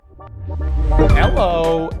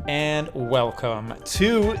Hello and welcome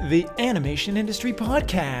to the Animation Industry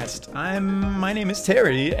Podcast. My name is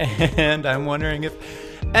Terry, and I'm wondering if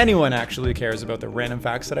anyone actually cares about the random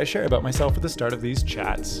facts that I share about myself at the start of these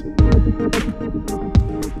chats.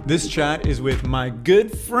 This chat is with my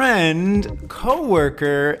good friend,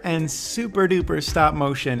 co-worker, and super duper stop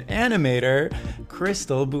motion animator,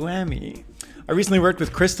 Crystal Buemi. I recently worked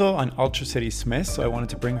with Crystal on Ultra City Smith, so I wanted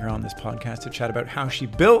to bring her on this podcast to chat about how she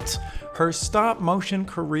built her stop motion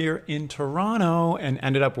career in Toronto and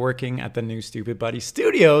ended up working at the new Stupid Buddy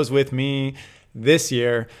Studios with me this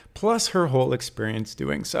year, plus her whole experience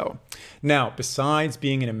doing so. Now, besides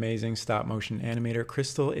being an amazing stop motion animator,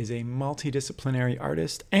 Crystal is a multidisciplinary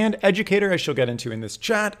artist and educator, as she'll get into in this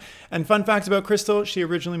chat. And fun facts about Crystal, she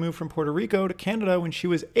originally moved from Puerto Rico to Canada when she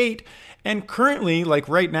was 8, and currently, like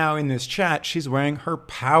right now in this chat, she's wearing her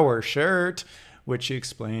Power shirt, which she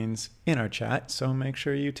explains in our chat, so make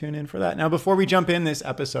sure you tune in for that. Now, before we jump in, this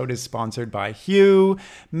episode is sponsored by Hue,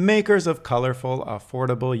 makers of colorful,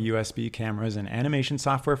 affordable USB cameras and animation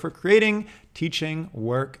software for creating, teaching,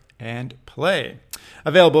 work, and play.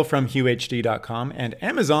 Available from HueHD.com and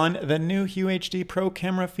Amazon, the new Hue HD Pro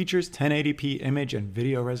camera features 1080p image and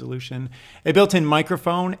video resolution, a built-in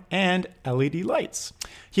microphone, and LED lights.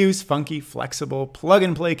 Hue's funky, flexible,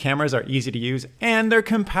 plug-and-play cameras are easy to use, and they're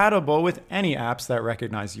compatible with any apps that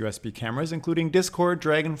recognize USB cameras, including Discord,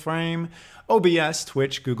 Dragonframe, OBS,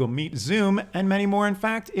 Twitch, Google Meet, Zoom, and many more. In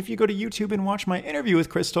fact, if you go to YouTube and watch my interview with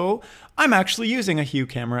Crystal, I'm actually using a Hue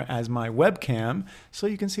camera as my webcam, so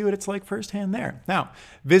you can see what it's like firsthand there. Now,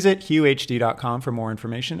 visit HueHD.com for more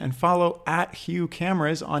information and follow @Hue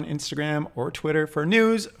Cameras on Instagram or Twitter for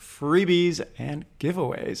news, freebies, and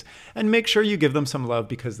giveaways. And make sure you give them some love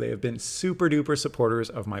because they have been super duper supporters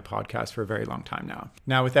of my podcast for a very long time now.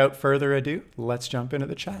 Now, without further ado, let's jump into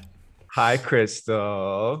the chat. Hi,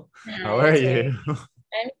 Crystal. How are you?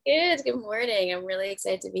 I'm good. Good morning. I'm really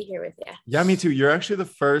excited to be here with you. Yeah, me too. You're actually the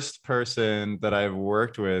first person that I've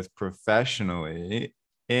worked with professionally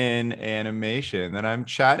in animation that I'm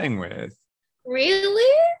chatting with.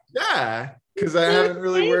 Really? Yeah, because I haven't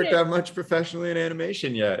really worked that much professionally in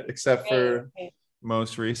animation yet, except for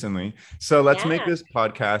most recently. So let's make this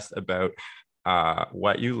podcast about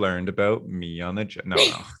what you learned about me on the no.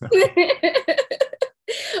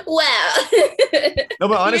 Wow. No,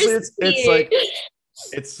 but honestly, it's like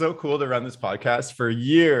it's so cool to run this podcast for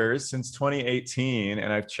years, since 2018,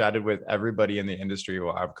 and I've chatted with everybody in the industry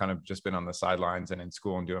while I've kind of just been on the sidelines and in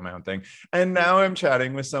school and doing my own thing. And now I'm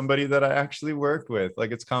chatting with somebody that I actually worked with.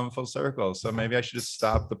 Like, it's come full circle. So maybe I should just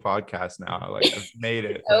stop the podcast now. Like, I've made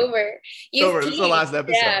it. Over. It's over. This is the last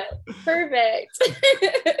episode. Yeah, perfect.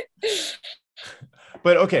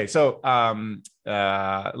 But okay, so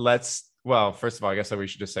well, first of all, I guess that we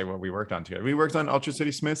should just say what we worked on together. We worked on Ultra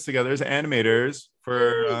City Smiths together as animators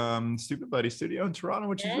for Stupid Buddy Studio in Toronto,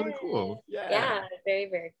 which is really cool. Yeah,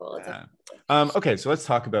 very, very cool. Yeah. Okay, so let's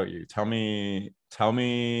talk about you. Tell me,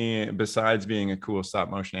 besides being a cool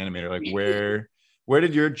stop motion animator, like where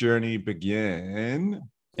did your journey begin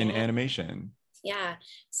in animation? Yeah,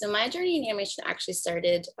 so my journey in animation actually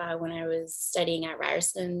started when I was studying at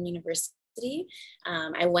Ryerson University.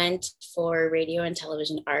 I went for radio and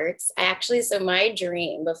television arts. So my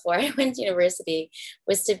dream before I went to university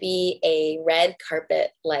was to be a red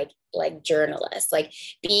carpet like journalist, like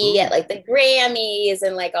be at like the Grammys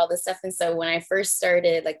and like all this stuff. And so when I first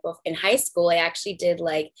started, like in high school, I actually did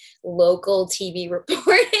like local TV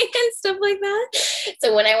reporting and stuff like that.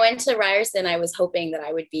 So when I went to Ryerson, I was hoping that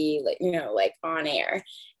I would be like, like on air.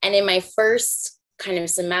 And in my first kind of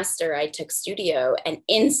semester, I took studio, and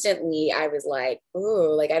instantly I was like,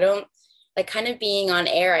 ooh, like I don't like kind of being on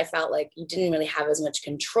air. I felt like you didn't really have as much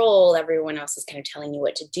control. Everyone else was kind of telling you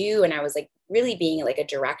what to do. And I was like, really being like a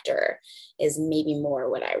director is maybe more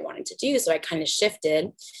what I wanted to do. So I kind of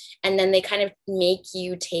shifted. And then they kind of make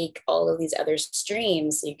you take all of these other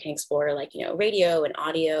streams so you can explore like, radio and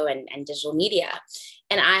audio and digital media.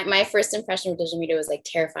 And my first impression of digital media was like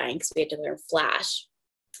terrifying because we had to learn Flash.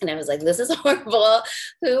 And I was like, this is horrible.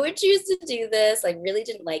 Who would choose to do this? Like, really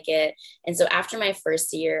didn't like it. And so after my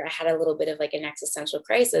first year, I had a little bit of like an existential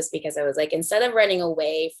crisis because I was like, instead of running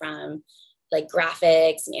away from like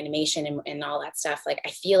graphics and animation and all that stuff, like I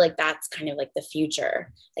feel like that's kind of like the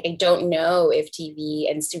future. Like I don't know if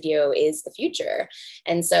TV and studio is the future.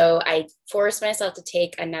 And so I forced myself to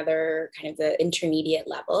take another kind of the intermediate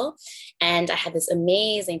level. And I had this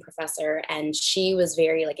amazing professor, and she was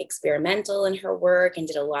very like experimental in her work and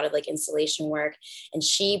did a lot of like installation work. And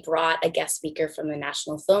she brought a guest speaker from the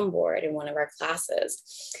National Film Board in one of our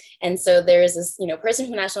classes. And so there's this, person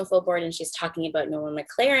from the National Film Board, and she's talking about Nolan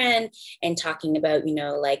McLaren and talking about,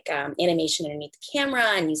 like animation underneath the camera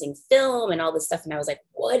and using film and all this stuff. And I was like,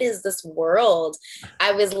 what is this world?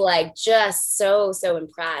 I was like, just so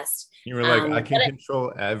impressed. You were like, I can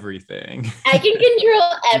control everything. I can control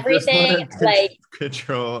everything. Like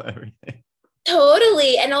control everything.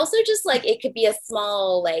 Totally. And also just like, it could be a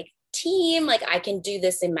small like team. Like I can do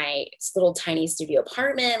this in my little tiny studio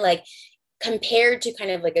apartment. Like compared to kind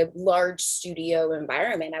of like a large studio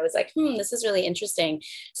environment, I was like, this is really interesting.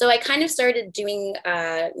 So I kind of started doing,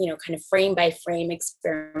 kind of frame by frame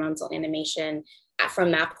experimental animation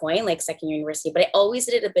from that point, like second year university, but I always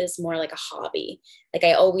did it a bit as more like a hobby. Like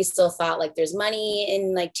I always still thought like there's money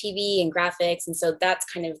in like TV and graphics. And so that's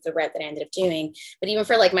kind of the route that I ended up doing. But even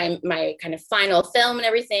for like my kind of final film and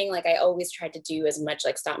everything, like I always tried to do as much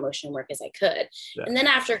like stop motion work as I could. Yeah. And then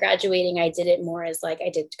after graduating, I did it more as like, I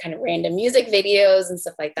did kind of random music videos and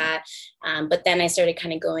stuff like that. But then I started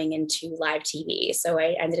kind of going into live TV. So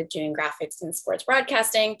I ended up doing graphics and sports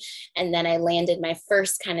broadcasting. And then I landed my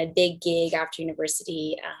first kind of big gig after university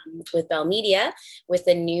with Bell Media with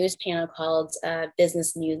a news panel called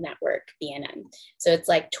Business News Network, BNN. So it's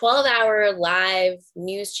like 12-hour live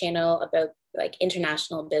news channel about like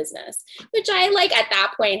international business, which I like at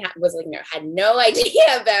that point was like, had no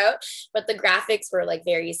idea about, but the graphics were like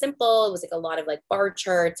very simple. It was like a lot of like bar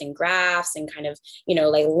charts and graphs and kind of,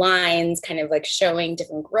 like lines kind of like showing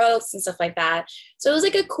different growths and stuff like that. So it was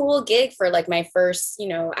like a cool gig for like my first,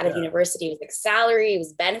 out of university. It was like salary, it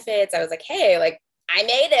was benefits. I was like, hey, like I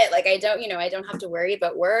made it. Like I don't have to worry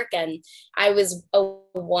about work. And I was a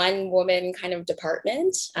one woman kind of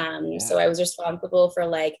department. So I was responsible for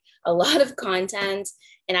like a lot of content,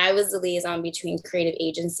 and I was the liaison between creative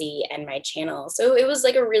agency and my channel. So it was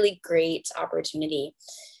like a really great opportunity.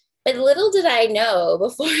 But little did I know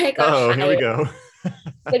before I got hired, here we go.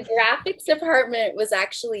 The graphics department was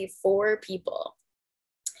actually 4 people.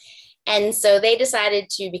 And so they decided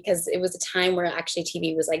to, because it was a time where actually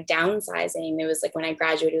TV was like downsizing. It was like when I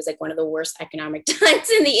graduated, it was like one of the worst economic times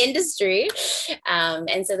in the industry.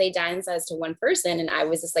 And so they downsized to 1 person. And I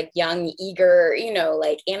was this like young, eager,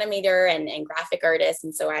 like animator and graphic artist.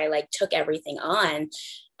 And so I like took everything on.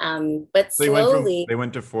 But so slowly. They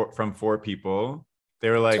went to from 4 people. They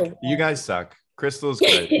were like, you guys suck. Crystal's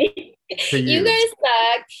good. You guys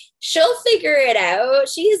suck. She'll figure it out.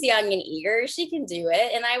 She's young and eager. She can do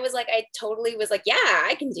it. And I was like, I totally was like, yeah,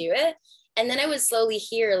 I can do it. And then I would slowly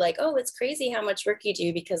hear like, oh, it's crazy how much work you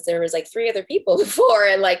do, because there was like 3 other people before.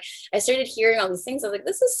 And like, I started hearing all these things. I was like,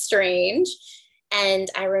 this is strange. And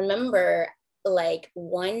I remember like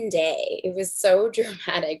one day, it was so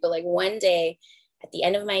dramatic, but like one day at the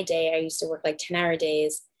end of my day, I used to work like 10-hour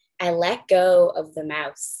days. I let go of the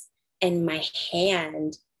mouse and my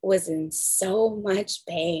hand was in so much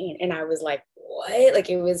pain. And I was like, what? Like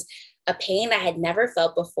it was a pain I had never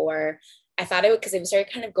felt before. I thought it would, because it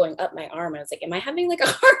started kind of going up my arm. I was like, am I having like a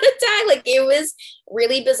heart attack? Like it was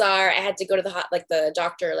really bizarre. I had to go to the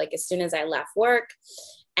doctor, like as soon as I left work.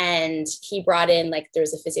 And he brought in, like, there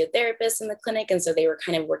was a physiotherapist in the clinic. And so they were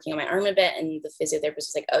kind of working on my arm a bit. And the physiotherapist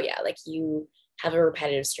was like, oh yeah, like you have a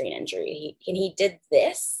repetitive strain injury. And he did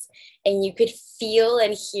this, and you could feel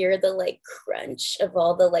and hear the like crunch of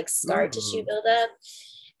all the like scar tissue buildup.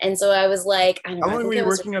 And so I was like, I don't know. How long were you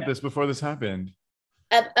working at this before this happened?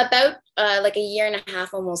 About like a year and a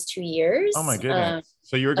half, almost 2 years. Oh my goodness.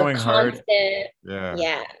 So you were going hard.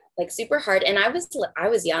 Yeah. Like super hard. And I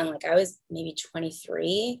was young, like I was maybe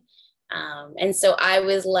 23. And so I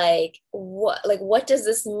was like, what does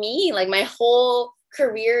this mean? Like my whole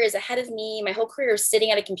career is ahead of me. My whole career is sitting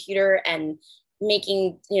at a computer and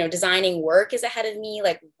making, designing work is ahead of me.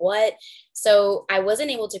 Like what? So I wasn't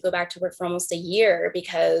able to go back to work for almost a year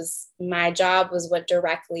because my job was what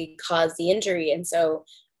directly caused the injury. And so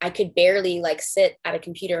I could barely like sit at a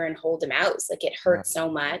computer and hold a mouse. Like it hurt so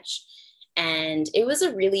much. And it was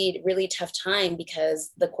a really, really tough time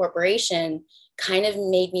because the corporation kind of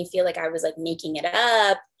made me feel like I was like making it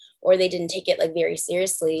up, or they didn't take it like very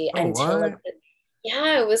seriously until like,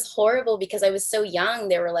 it was horrible because I was so young.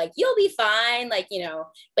 They were like, you'll be fine. Like,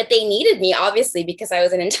 but they needed me obviously because I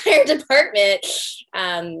was an entire department.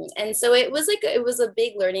 And so it was a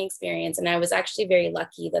big learning experience. And I was actually very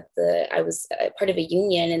lucky that I was part of a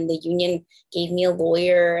union, and the union gave me a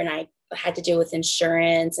lawyer, and I had to deal with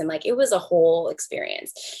insurance, and like it was a whole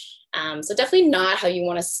experience. So definitely not how you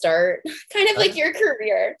want to start kind of like your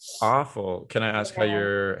career. Awful. Can I ask how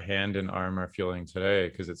your hand and arm are feeling today?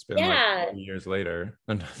 Because it's been like 40 years later.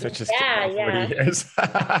 It's just 40 years.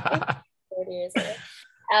 40 years later.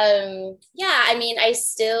 I mean, I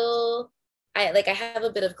have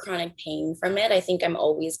a bit of chronic pain from it. I think I'm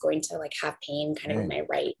always going to like have pain kind of in my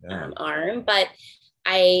right arm, but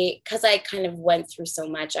because I kind of went through so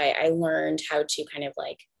much, I learned how to kind of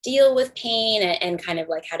like deal with pain and kind of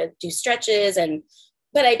like how to do stretches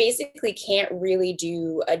but I basically can't really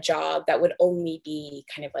do a job that would only be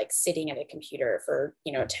kind of like sitting at a computer for,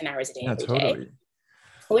 10 hours a day Yeah, every day, totally.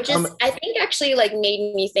 which is, Um, I think actually like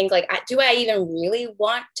made me think like, do I even really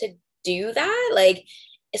want to do that? Like,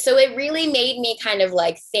 so it really made me kind of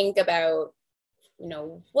like think about,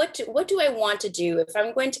 what do I want to do if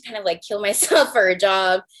I'm going to kind of like kill myself for a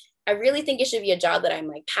job? I really think it should be a job that I'm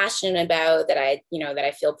like passionate about, that I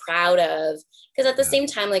feel proud of. Because at the yeah. same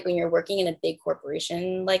time, like when you're working in a big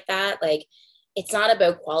corporation like that, like it's not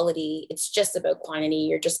about quality, it's just about quantity.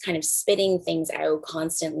 You're just kind of spitting things out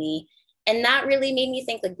constantly. And that really made me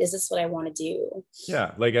think like, this is what I want to do.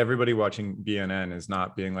 Yeah, like everybody watching BNN is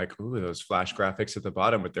not being like, "Ooh, those flash graphics at the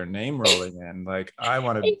bottom with their name rolling in." Like, I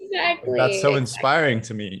want to. That's Exactly. so Exactly. inspiring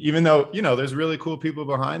to me. Even though there's really cool people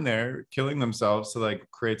behind there killing themselves to like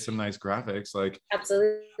create some nice graphics. Like, I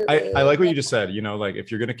Absolutely. like what you just said. Like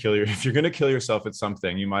if you're gonna if you're gonna kill yourself at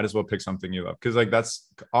something, you might as well pick something you love. Because like that's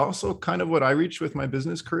also kind of what I reached with my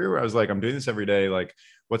business career, where I was like, I'm doing this every day. Like,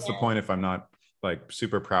 what's the Yeah. point if I'm not like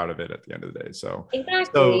super proud of it at the end of the day? So, Exactly.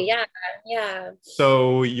 so Yeah. Yeah.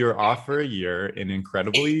 so you're off for a year in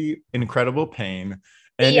incredible pain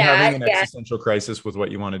and Yeah. having an Yeah. existential crisis with what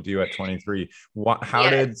you want to do at 23. How Yeah.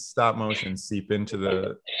 did stop motion seep into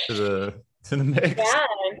the mix? Yeah.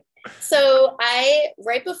 So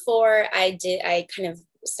right before I kind of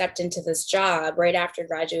stepped into this job right after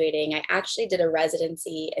graduating, I actually did a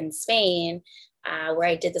residency in Spain, where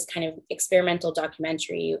I did this kind of experimental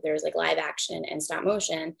documentary. There was like live action and stop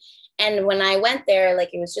motion. And when I went there, like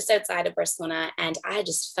it was just outside of Barcelona, and I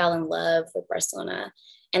just fell in love with Barcelona.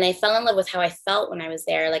 And I fell in love with how I felt when I was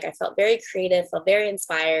there. Like I felt very creative, felt very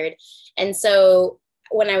inspired. And so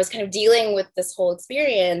when I was kind of dealing with this whole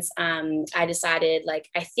experience, I decided like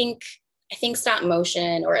I think stop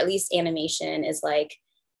motion or at least animation is like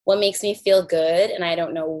what makes me feel good, and I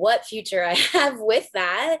don't know what future I have with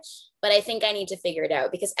that, but I think I need to figure it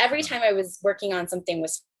out because every time I was working on something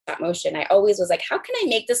with stop motion, I always was like, how can I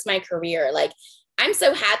make this my career? Like I'm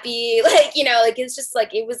so happy, like like it's just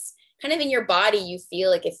like it was kind of in your body. You feel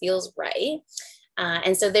like it feels right.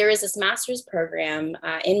 And so there is this master's program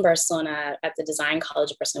in Barcelona at the Design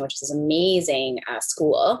College of Barcelona, which is an amazing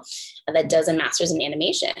school that does a master's in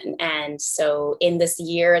animation. And so in this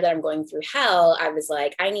year that I'm going through hell, I was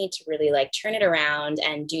like, I need to really like turn it around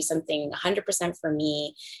and do something 100% for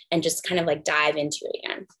me and just kind of like dive into it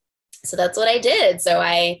again. So that's what I did. So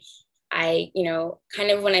kind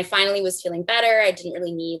of when I finally was feeling better, I didn't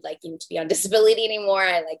really need like, to be on disability anymore.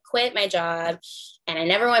 I like quit my job and I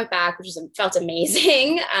never went back, which felt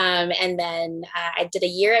amazing. And then I did a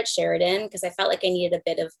year at Sheridan because I felt like I needed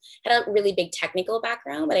had a really big technical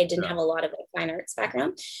background, but I didn't Yeah. have a lot of like fine arts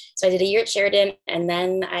background. So I did a year at Sheridan and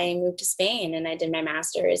then I moved to Spain and I did my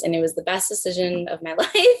master's and it was the best decision of my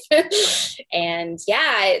life. And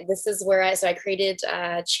yeah, this is where so I created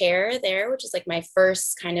a chair there, which is like my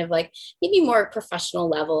first kind of like maybe more professional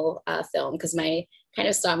level film because my kind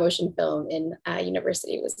of stop motion film in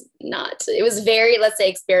university was not, it was very, let's say,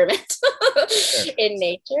 experimental Yeah. in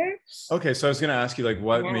nature. Okay, so I was going to ask you, like,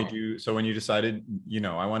 what Yeah. made you, so when you decided,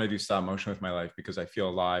 I want to do stop motion with my life because I feel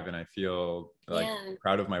alive and I feel like Yeah.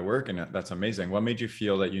 proud of my work, and that's amazing. What made you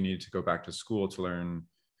feel that you needed to go back to school to learn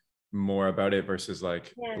more about it versus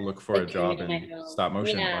like Yeah. look for a Like doing job it on my in own. stop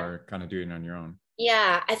motion Yeah. or kind of doing it on your own?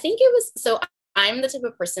 Yeah, I think it was so I'm the type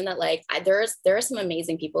of person that like there are some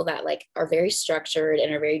amazing people that like are very structured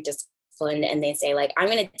and are very disciplined and they say like I'm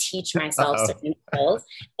going to teach myself Uh-oh. certain skills,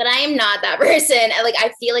 but I am not that person.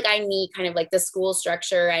 I feel like I need kind of like the school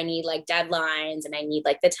structure, I need like deadlines and I need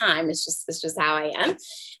like the time. It's just how I am.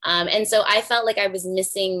 And so I felt like I was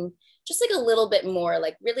missing just like a little bit more.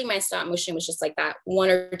 Like really my stop motion was just like that one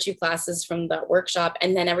or two classes from the workshop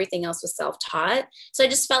and then everything else was self-taught. So I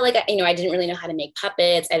just felt like I didn't really know how to make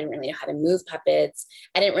puppets, I didn't really know how to move puppets,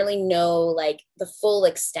 I didn't really know like the full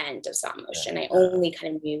extent of stop Yeah. motion, I only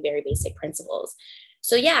kind of knew very basic principles.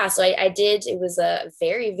 So yeah, so I did, it was a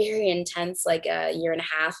very very intense like a year and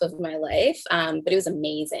a half of my life, but it was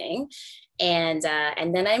amazing. And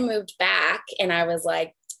then I moved back and I was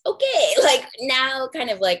like, okay, like now kind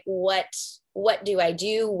of like what do I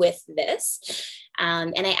do with this?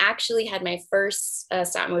 And I actually had my first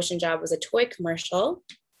stop motion job was a toy commercial,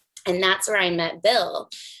 and that's where I met Bill.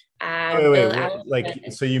 Wait, Bill like,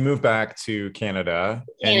 Allison, so you moved back to Canada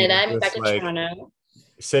and Canada. you're I moved back just to like Toronto.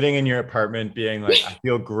 sitting in your apartment being like, I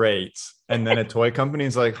feel great. And then a toy company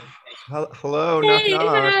is like, hello, knock, Hey,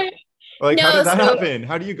 knock. hi. Like, how No, did that happen?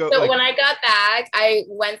 How do you go so like, when I got back, I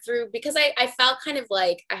went through because I felt kind of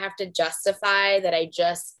like I have to justify that I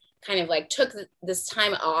just kind of like took this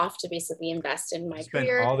time off to basically invest in you my spent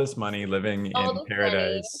career, all this money living all in this money.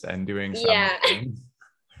 paradise and doing stop Yeah. motion?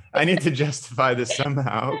 I need to justify this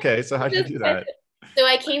somehow. Okay, so how'd you do that? So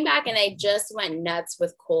I came back and I just went nuts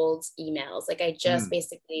with cold emails. Like I just Mm,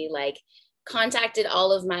 basically like contacted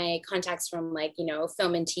all of my contacts from like,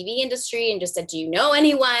 film and TV industry and just said, do you know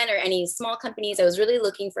anyone or any small companies? I was really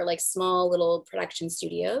looking for like small little production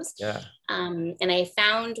studios. yeah. And I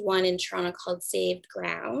found one in Toronto called Saved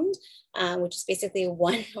Ground, which is basically a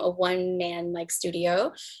one man like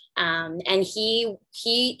studio. And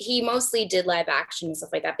he mostly did live action and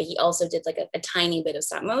stuff like that, but he also did like a tiny bit of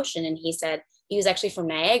stop motion. And he said he was actually from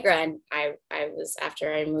Niagara, and I was,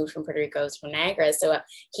 after I moved from Puerto Rico, I was from Niagara, so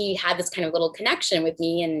he had this kind of little connection with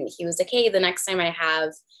me, and he was like, hey, the next time I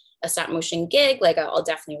have a stop motion gig, like I'll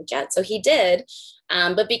definitely reach out. So he did.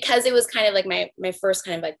 But because it was kind of like my first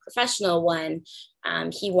kind of like professional one,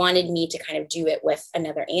 he wanted me to kind of do it with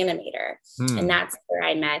another animator. And Hmm. that's where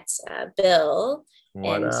I met Bill.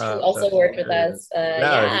 What And he up? also That's worked with hilarious. us. Yeah,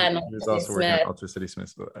 Yeah, and he was Ultra also working at Smith. Ultra City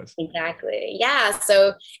Smith with us. Exactly. Yeah.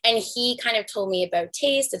 So, and he kind of told me about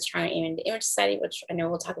Taste, it's trying to aim into Image Society, which I know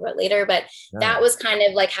we'll talk about later. But Yeah. that was kind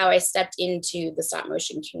of like how I stepped into the stop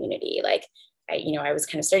motion community. Like, I was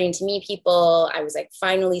kind of starting to meet people. I was like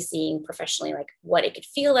finally seeing professionally like what it could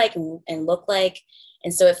feel like and look like.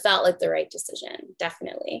 And so it felt like the right decision,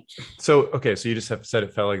 definitely. So, okay, so you just have said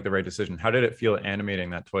it felt like the right decision. How did it feel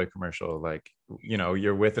animating that toy commercial? Like,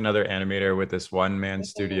 you're with another animator with this one man Mhm.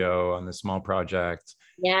 studio on this small project.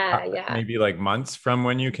 Yeah, yeah. Maybe like months from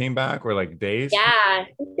when you came back, or like days? Yeah, I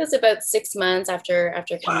think it was about 6 months after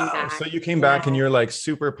coming Wow. back. So you came back and Yeah. you're like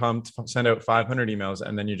super pumped, send out 500 emails,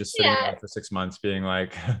 and then you're just sitting Yeah. down for 6 months being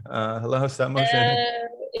like, hello, stop motion.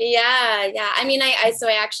 Yeah, yeah. I mean, I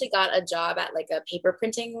actually got a job at like a paper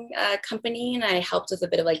printing company, and I helped with a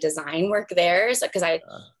bit of like design work there. So because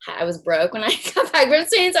I was broke when I got back from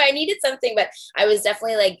Spain, so I needed something, but I was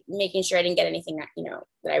definitely like making sure I didn't get anything that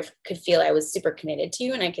that I could feel I was super committed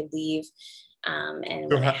to, and I could leave. And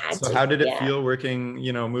So when I how, had so to, how did it yeah. feel working,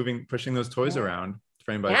 moving, pushing those toys around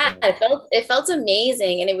frame by Yeah, frame? it felt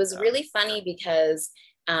amazing, and it was Yeah. really funny because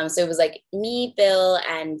so it was like me, Bill,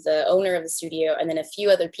 and the owner of the studio, and then a few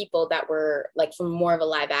other people that were like from more of a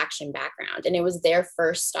live action background, and it was their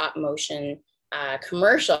first stop motion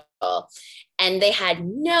commercial, and they had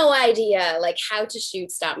no idea like how to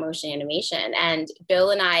shoot stop motion animation. And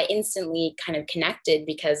Bill and I instantly kind of connected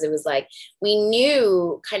because it was like we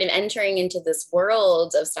knew kind of entering into this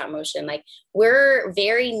world of stop motion, like we're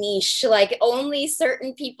very niche, like only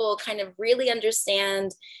certain people kind of really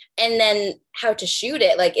understand, and then how to shoot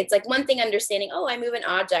it. Like it's like one thing understanding, oh, I move an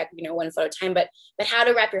object, one photo at a time, but how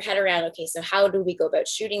to wrap your head around, okay, so how do we go about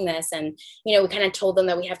shooting this? And we kind of told them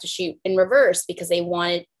that we have to shoot in reverse because they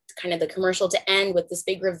wanted kind of the commercial to end with this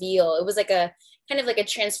big reveal. It was like a kind of like a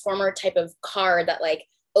transformer type of car that like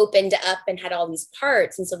opened up and had all these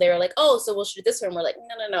parts. And so they were like, oh, so we'll shoot this one. We're like,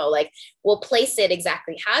 no, like we'll place it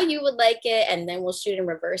exactly how you would like it, and then we'll shoot in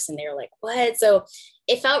reverse. And they were like, what? So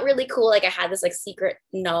it felt really cool. Like I had this like secret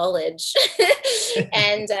knowledge.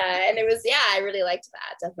 And it was, yeah, I really liked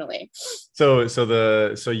that, definitely.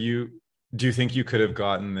 So you do you think you could have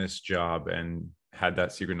gotten this job and had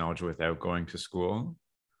that secret knowledge without going to school?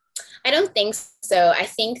 I don't think so. I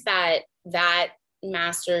think that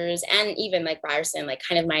master's and even like Ryerson, like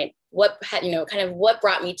kind of kind of what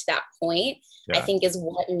brought me to that point, I Yeah. think is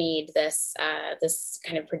what made this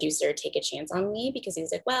kind of producer take a chance on me, because he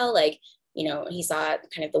was like, well, like, he saw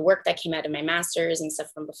kind of the work that came out of my master's and stuff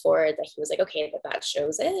from before, that he was like, okay, that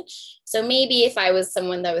shows it. So maybe if I was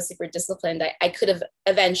someone that was super disciplined, I could have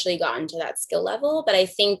eventually gotten to that skill level. But I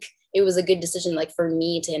think it was a good decision, like for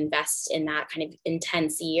me to invest in that kind of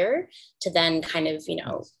intense year to then kind of,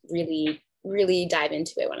 really, really dive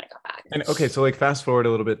into it when I got back. And okay, so like fast forward a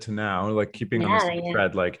little bit to now, like keeping on the Yeah, same yeah.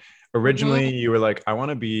 thread, like Mm-hmm. originally you were like, I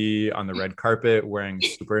want to be on the red carpet wearing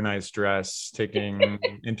super nice dress, taking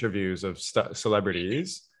interviews of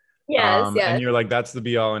celebrities. Yes, And yes. you're like, that's the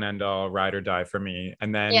be all and end all, ride or die for me.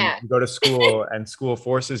 And then Yeah. you go to school and school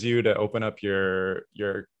forces you to open up your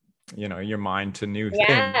mind to new things,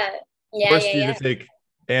 Yeah. Yeah, forced yeah, you to yeah. take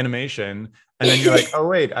animation. And then you're like, oh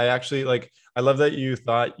wait, I actually like, I love that you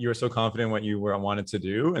thought you were so confident in what you were wanted to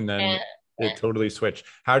do, and then Yeah. it Yeah. totally switched.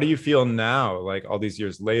 How do you feel now, like all these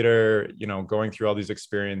years later, going through all these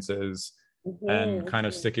experiences and kind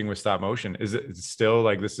of Mm-hmm. sticking with stop motion? Is it still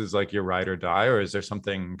like this is like your ride or die, or is there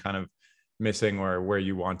something kind of missing, or where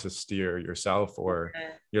you want to steer yourself, or Yeah.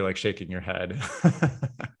 you're like shaking your head?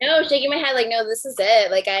 No, shaking my head like, no, this is it.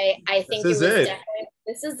 Like I This think it is was it. definitely,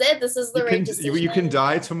 this is it. This is the right decision. You can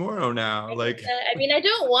die tomorrow now, like, I mean, I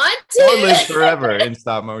don't want or live to. forever in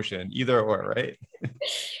stop motion, either or, right?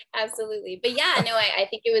 Absolutely. But yeah, no, I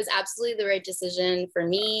think it was absolutely the right decision for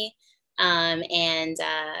me. And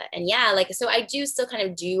yeah, like, so I do still kind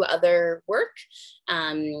of do other work.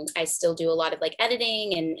 I still do a lot of like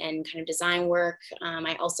editing and kind of design work.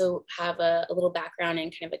 I also have a little background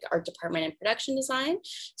in kind of like art department and production design.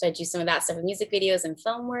 So I do some of that stuff with music videos and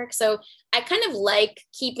film work. So I kind of like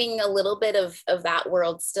keeping a little bit of that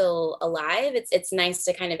world still alive. It's nice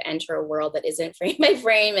to kind of enter a world that isn't frame by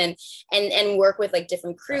frame, and work with like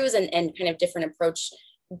different crews and kind of different approach.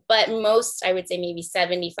 But most, I would say maybe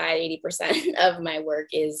 75-80% of my work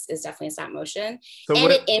is definitely stop motion. So And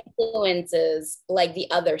it what? influences like the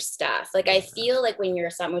other stuff. Like I feel like when you're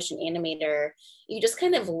a stop motion animator, you just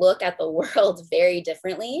kind of look at the world very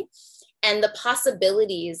differently. And the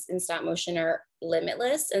possibilities in stop motion are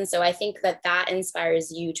limitless. And so I think that that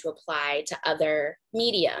inspires you to apply to other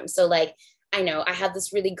mediums. So like, I know I have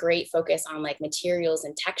this really great focus on like materials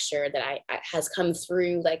and texture that I has come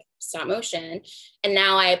through like stop motion. And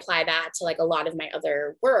now I apply that to like a lot of my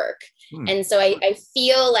other work. Hmm. And so I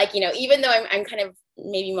feel like, even though I'm kind of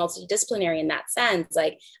maybe multidisciplinary in that sense,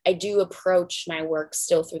 like I do approach my work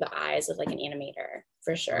still through the eyes of like an animator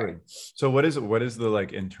for Totally. sure. So what is the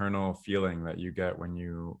like internal feeling that you get when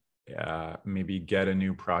you maybe get a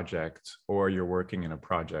new project, or you're working in a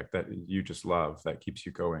project that you just love, that keeps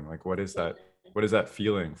you going? Like, what is that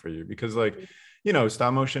feeling for you? Because like,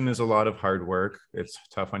 stop motion is a lot of hard work. It's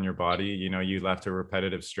tough on your body. You left a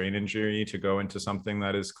repetitive strain injury to go into something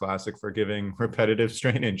that is classic for giving repetitive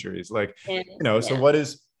strain injuries. Like, Yeah, so yeah, what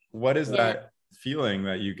is yeah. that feeling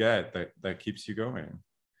that you get that keeps you going?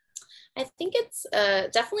 I think it's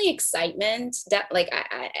definitely excitement. Like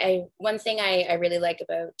one thing I really like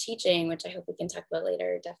about teaching, which I hope we can talk about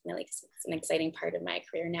later, definitely because it's an exciting part of my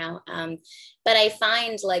career now. But I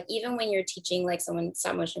find like even when you're teaching like someone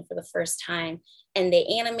stop motion for the first time, and they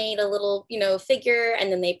animate a little, figure,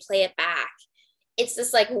 and then they play it back, it's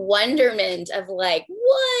this like wonderment of like,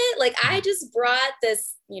 what? Like I just brought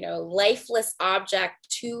this, lifeless object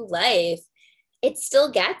to life. It still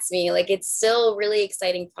gets me. Like it's still a really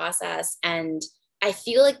exciting process. And I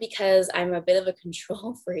feel like because I'm a bit of a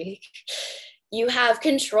control freak, you have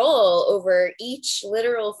control over each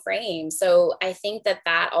literal frame. So I think that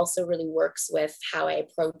that also really works with how I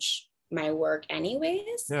approach my work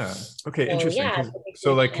anyways. Yeah. Okay. So Interesting. yeah, 'Cause- it's a big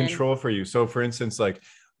so like connection. control for you. So for instance, like,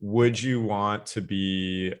 would you want to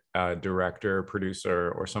be a director,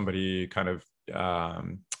 producer, or somebody kind of,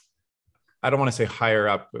 I don't want to say higher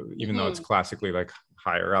up, even though it's Mm-hmm. classically like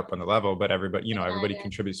higher up on the level, but everybody, Yeah, everybody yeah,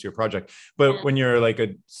 contributes to your project. But yeah. when you're like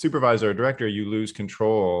a supervisor or director, you lose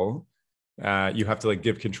control. You have to like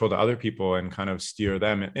give control to other people and kind of steer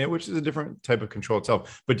them, which is a different type of control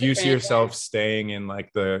itself. But do you see Different, yeah. yourself staying in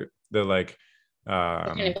like the like, The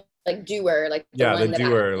kind um, of like doer, like the yeah, the one that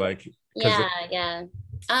doer, actually, like, because yeah, yeah.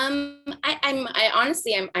 I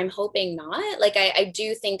honestly, I'm hoping not. Like, I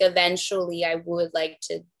do think eventually I would like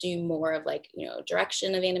to do more of like,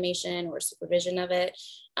 direction of animation or supervision of it.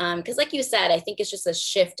 Because like you said, I think it's just a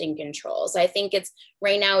shift in control. So I think it's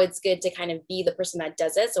right now it's good to kind of be the person that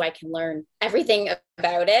does it so I can learn everything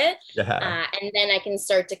about it. yeah, And then I can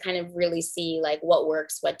start to kind of really see like what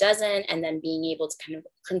works, what doesn't, and then being able to kind of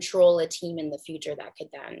control a team in the future that could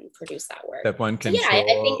then produce that work. step one, So yeah, I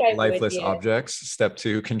think control I would lifeless be. objects. Step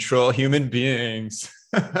two, control human beings.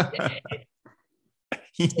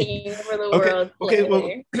 Taking over the Okay. world Okay. Well,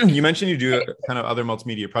 slowly. you mentioned you do kind of other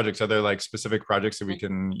multimedia projects. Are there like specific projects that we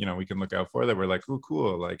can look out for that we're like, oh,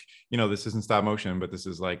 cool. Like, this isn't stop motion, but this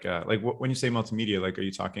is like when you say multimedia, like, are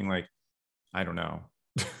you talking like, I don't know.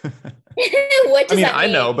 What I does mean, that I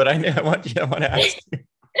mean? know, but I want to ask you.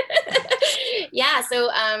 Yeah, so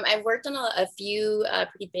I've worked on a few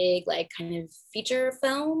pretty big, like, kind of feature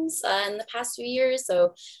films in the past few years.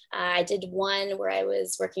 So I did one where I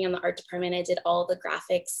was working on the art department. I did all the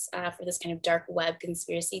graphics for this kind of dark web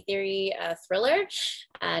conspiracy theory thriller,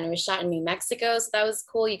 and it was shot in New Mexico. So that was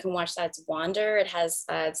cool. You can watch that. It's Wander. It has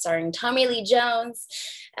starring Tommy Lee Jones,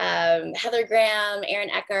 Heather Graham, Aaron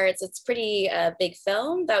Eckhart. So it's pretty big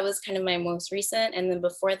film. That was kind of my most recent. And then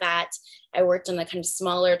before that, I worked on a kind of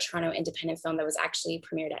smaller Toronto independent film that was actually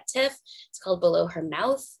premiered at TIFF. It's called Below Her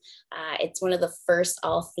Mouth. It's one of the first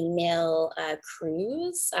all-female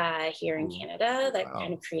crews here in Canada that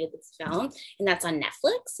kind of created this film, and that's on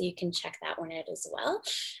Netflix, so you can check that one out as well.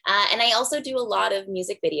 And I also do a lot of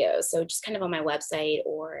music videos, so just kind of on my website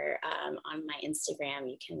or on my Instagram,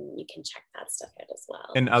 you can check that stuff out as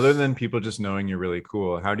well. And other than people just knowing you're really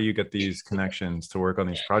cool, how do you get these connections to work on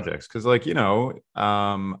these projects? Because, like, you know,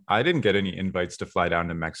 I didn't get any invites to fly down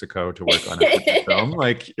to Mexico to work on a film.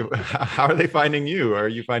 Like, how are they finding you? Or are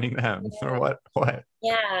you finding them? Yeah. Or what?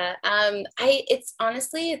 Yeah. It's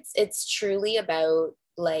honestly, it's truly about,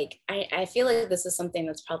 like, I feel like this is something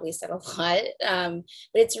that's probably said a lot, but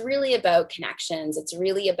it's really about connections. It's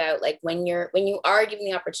really about, like, when you are given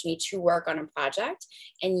the opportunity to work on a project,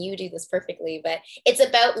 and you do this perfectly, but it's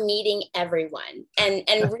about meeting everyone and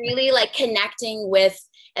really like connecting with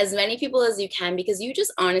as many people as you can, because you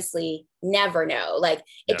just honestly never know. Like,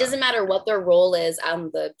 it doesn't matter what their role is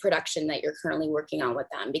on the production that you're currently working on with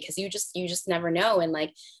them, because you just never know. And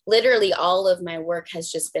like, literally all of my work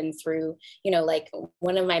has just been through, you know, like,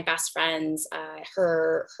 one of my best friends,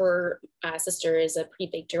 her sister is a pretty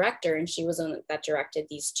big director, and she was the one that directed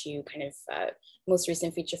these two kind of most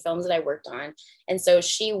recent feature films that I worked on. And so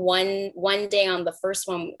she one day on the first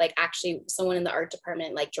one, like, actually someone in the art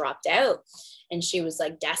department like dropped out, and she was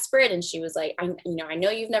like desperate, and she was like, I know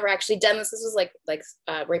you've never actually done this. This was like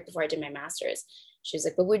right before I did my master's. She was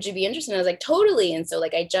like, but would you be interested? And I was like, totally. And so,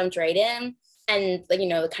 like, I jumped right in, and, like, you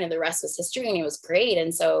know, kind of the rest was history, and it was great.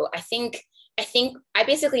 And so I think I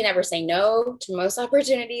basically never say no to most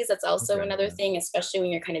opportunities. That's also another thing, especially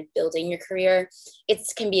when you're kind of building your career. It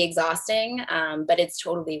can be exhausting, but it's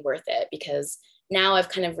totally worth it, because now I've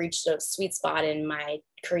kind of reached a sweet spot in my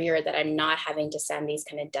career that I'm not having to send these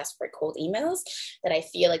kind of desperate cold emails, that I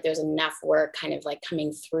feel like there's enough work kind of like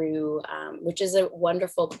coming through, which is a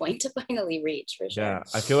wonderful point to finally reach, for sure. Yeah,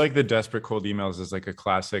 I feel like the desperate cold emails is like a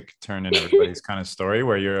classic turn in everybody's kind of story,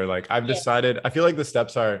 where you're like, I've decided, I feel like the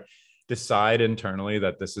steps are: decide internally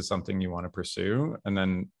that this is something you want to pursue, and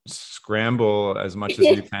then scramble as much as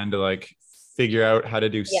you can to like figure out how to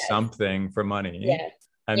do something for money.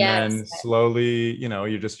 And then slowly, you know,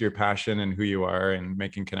 your passion and who you are and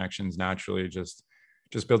making connections naturally just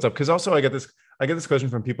builds up. Because also I get this question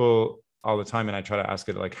from people all the time, and I try to ask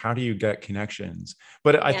it, like, how do you get connections?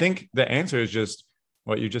 But I think the answer is just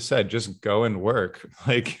what you just said: just go and work.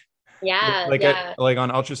 Like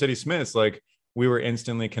on Ultra City Smiths, like, we were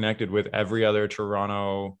instantly connected with every other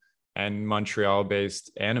Toronto and Montreal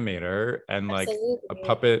based animator, and like a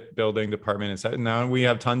puppet building department. And now we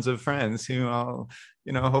have tons of friends who all,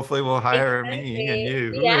 you know, hopefully will hire me and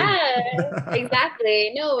you. Yeah,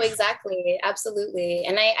 exactly. No, exactly. Absolutely.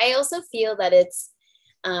 And I also feel that it's,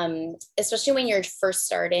 especially when you're first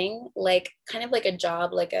starting, like, kind of like a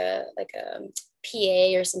job, like a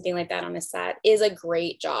PA or something like that on a set is a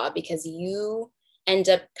great job, because you end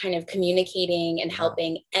up kind of communicating and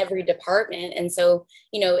helping every department. And so,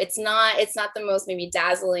 you know, it's not the most maybe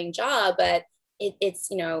dazzling job, but it's,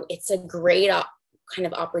 you know, it's a great kind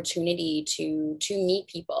of opportunity to meet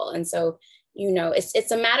people. And so, you know,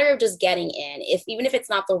 it's a matter of just getting in, even if it's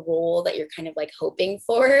not the role that you're kind of like hoping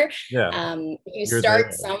for. You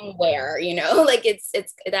start somewhere, you know, like it's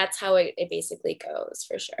that's how it basically goes,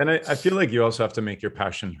 for sure. And I feel like you also have to make your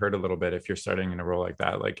passion heard a little bit if you're starting in a role like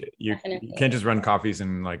that. Like, you can't just run coffees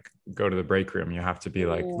and like go to the break room. You have to be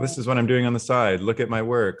like, this is what I'm doing on the side, look at my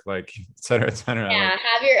work, like, et cetera, et cetera. Yeah,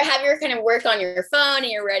 like, have your kind of work on your phone, and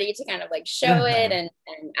you're ready to kind of like show it. And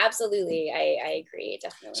absolutely, I agree,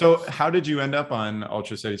 definitely. So how did you end up on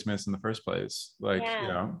Ultra City Smiths in the first place? Like, you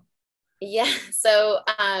know? Yeah. So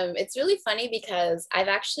it's really funny, because I've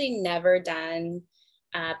actually never done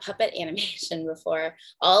puppet animation before.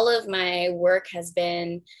 All of my work has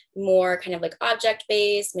been more kind of like object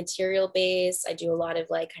based, material based. I do a lot of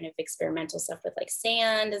like kind of experimental stuff with like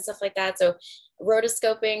sand and stuff like that. So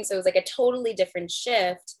rotoscoping. So it was like a totally different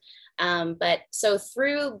shift. But so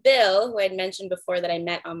through Bill, who I'd mentioned before that I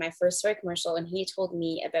met on my first Soy commercial, and he told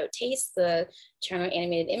me about TASTE, the Toronto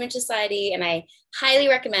Animated Image Society. And I highly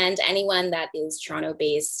recommend anyone that is Toronto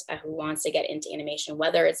based who wants to get into animation,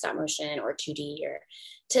 whether it's stop motion or 2D, or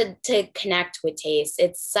to connect with TASTE.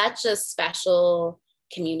 It's such a special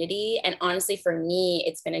community. And honestly, for me,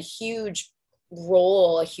 it's been a huge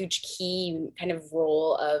key kind of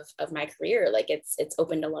role of my career. Like, it's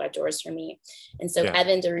opened a lot of doors for me. And so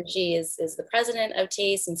Evan DeRucci is the president of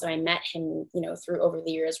TASTE. And so I met him, you know, through over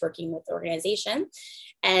the years working with the organization.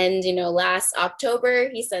 And, you know, last October,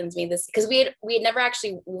 he sends me this, because we had never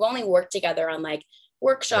actually, we've only worked together on like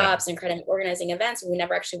workshops and kind of organizing events. We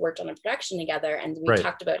never actually worked on a production together, and we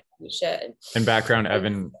talked about how we should. In background,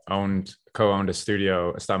 Evan co-owned a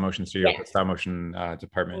studio, a stop motion studio, a stop motion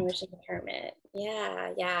department.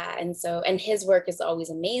 Yeah. And his work is always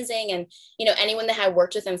amazing. And, you know, anyone that had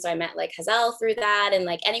worked with him, so I met like Hazel through that. And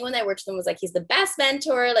like anyone that worked with him was like, he's the best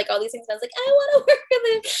mentor, like all these things. I was like, I want to work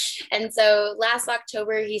with him. And so last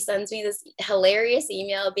October, he sends me this hilarious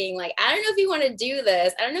email being like, I don't know if you want to do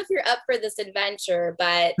this. I don't know if you're up for this adventure,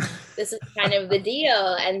 but this is kind of the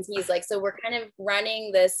deal. And he's like, so we're kind of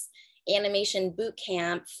running this animation boot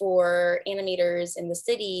camp for animators in the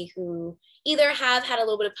city who either have had a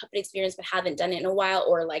little bit of puppet experience but haven't done it in a while,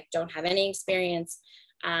 or like don't have any experience.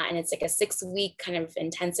 And it's like a 6-week kind of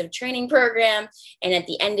intensive training program. And at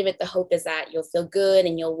the end of it, the hope is that you'll feel good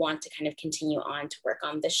and you'll want to kind of continue on to work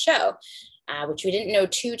on the show, which we didn't know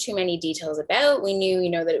too many details about. We knew, you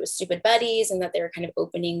know, that it was Stupid Buddies and that they were kind of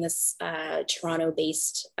opening this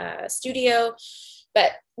Toronto-based studio,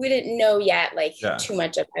 but we didn't know yet too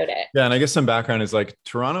much about it. Yeah, and I guess some background is like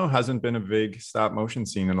Toronto hasn't been a big stop motion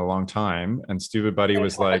scene in a long time, and Stupid Buddy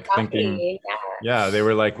was like thinking, they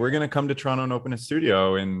were like, we're gonna come to Toronto and open a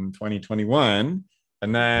studio in 2021,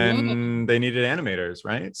 and then they needed animators,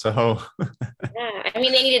 right? So I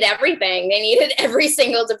mean, they needed everything. They needed every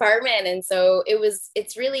single department, and so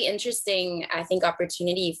it's really interesting, I think,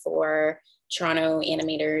 opportunity for Toronto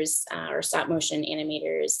animators or stop motion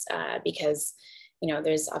animators because, you know,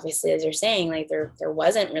 there's obviously, as you're saying, like there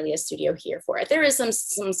wasn't really a studio here for it. There is some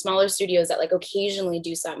smaller studios that like occasionally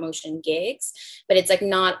do stop motion gigs, but it's like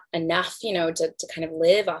not enough, you know, to kind of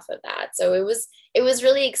live off of that. So it was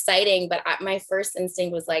really exciting, but my first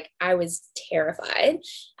instinct was like, I was terrified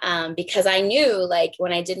because I knew, like,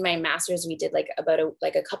 when I did my master's, we did like about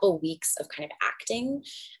a couple weeks of kind of acting,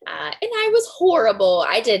 and I was horrible.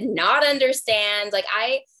 I did not understand. Like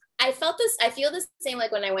I feel the same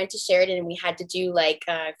like when I went to Sheridan and we had to do like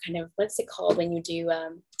kind of, what's it called when you do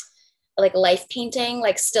like life painting,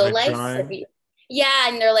 like still life. Yeah,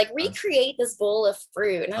 and they're like, recreate this bowl of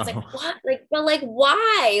fruit. And I was like, what? Like, well, like,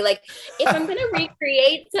 why? Like, if I'm gonna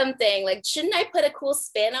recreate something, like, shouldn't I put a cool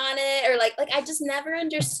spin on it? Or like I just never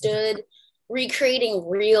understood recreating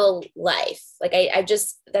real life. Like I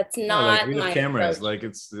just, that's not like, my cameras approach. Like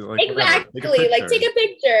it's like exactly take a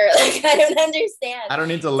picture. Like I don't understand. I don't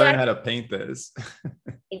need to learn how to paint this.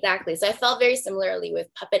 Exactly. So I felt very similarly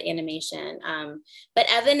with puppet animation. But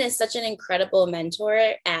Evan is such an incredible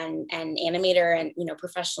mentor and animator and, you know,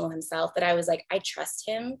 professional himself that I was like, I trust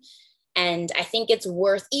him. And I think it's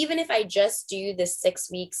worth, even if I just do this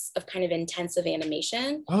 6 weeks of kind of intensive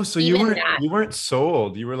animation. Oh, so you weren't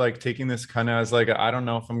sold. You were like taking this kind of as like, I don't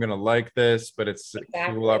know if I'm going to like this, but it's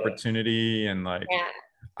a cool opportunity. And like,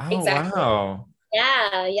 wow.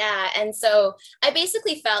 Yeah. And so I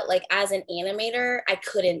basically felt like as an animator, I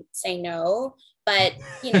couldn't say no, but,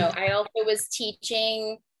 you know, I also was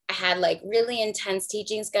teaching. I had like really intense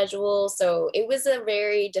teaching schedule. So it was a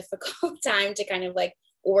very difficult time to kind of like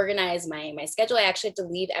organize my schedule. I actually had to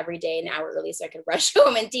leave every day an hour early so I could rush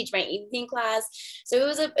home and teach my evening class. So it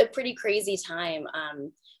was a pretty crazy time.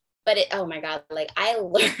 But oh my God, like I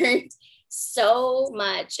learned so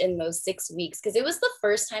much in those 6 weeks because it was the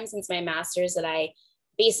first time since my master's that I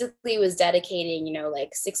basically was dedicating, you know,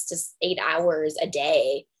 like 6 to 8 hours a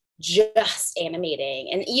day just animating,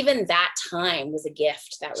 and even that time was a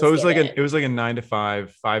gift. So it was like a 9 to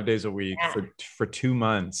 5, 5 days a week for 2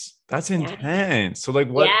 months. That's intense. So like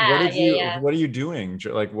what are you doing?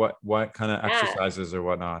 Like what kind of exercises or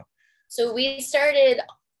whatnot? So we started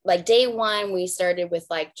like day one, we started with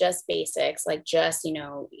like just basics, like just, you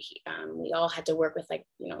know, we all had to work with like,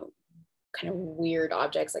 you know, kind of weird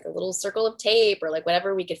objects, like a little circle of tape or like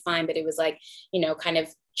whatever we could find. But it was like, you know, kind of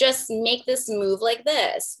just make this move like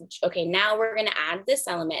this. Okay, now we're going to add this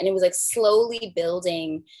element. And it was like slowly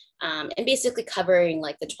building and basically covering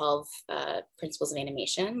like the 12 principles of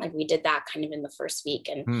animation. Like we did that kind of in the first week,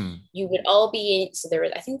 and you would all be, so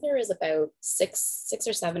I think there was about six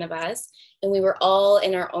or seven of us, and we were all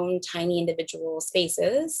in our own tiny individual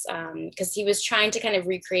spaces because he was trying to kind of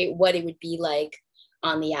recreate what it would be like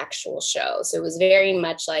on the actual show. So it was very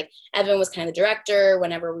much like Evan was kind of the director.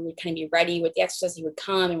 Whenever we would kind of be ready with the exercise, he would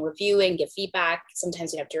come and review it and give feedback.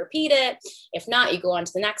 Sometimes you have to repeat it. If not, you go on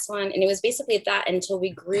to the next one. And it was basically that until we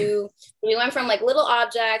grew. We went from like little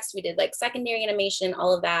objects, we did like secondary animation,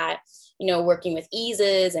 all of that, you know, working with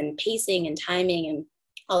eases and pacing and timing and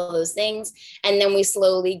all those things. And then we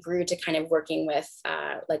slowly grew to kind of working with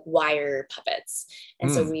like wire puppets.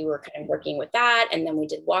 And so we were kind of working with that. And then we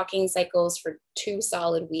did walking cycles for 2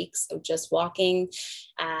 solid weeks of just walking.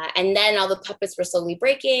 And then all the puppets were slowly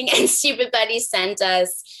breaking, and Stupid Buddy sent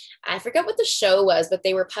us, I forgot what the show was, but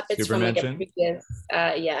they were puppets Super from like Mention? a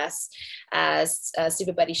previous,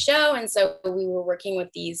 Stupid Buddy show. And so we were working with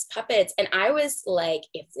these puppets, and I was like,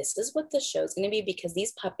 if this is what the show's going to be, because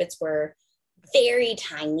these puppets were very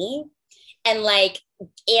tiny and like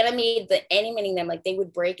animating them, like they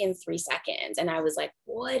would break in 3 seconds. And I was like,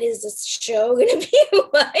 what is this show gonna be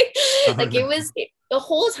like? Like it was the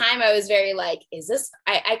whole time I was very like, is this,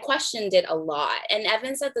 I questioned it a lot. And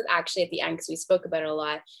Evan said that actually at the end, because we spoke about it a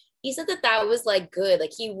lot, he said that that was like good.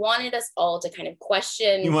 Like he wanted us all to kind of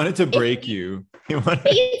question. He wanted to break you. He wanted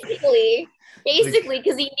basically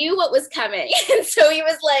because he knew what was coming. And so he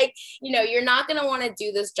was like, you know, you're not going to want to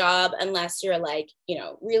do this job unless you're like, you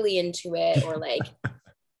know, really into it, or like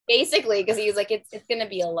basically, because he was like, it's going to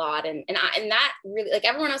be a lot. And that really, like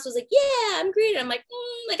everyone else was like, yeah, I'm great. I'm like,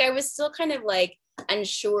 like I was still kind of like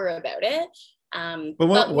unsure about it. But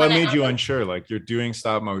what made you unsure? Like you're doing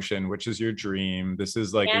stop motion, which is your dream. This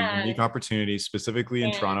is like a unique opportunity, specifically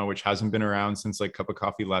in Toronto, which hasn't been around since like Cup of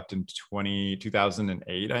Coffee left in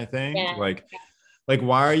 2008, I think. Like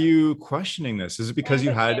why are you questioning this? Is it because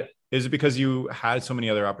you had so many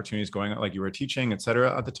other opportunities going on, like you were teaching,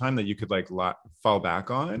 etc., at the time, that you could like fall back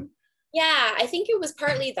on? Yeah, I think it was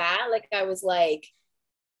partly that. Like I was like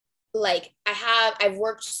I've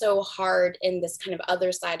worked so hard in this kind of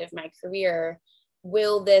other side of my career.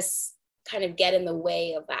 Will this kind of get in the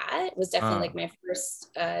way of that? It was definitely like my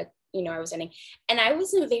first, you know, I was ending, and I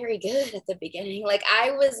wasn't very good at the beginning. Like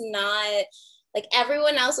I was not, like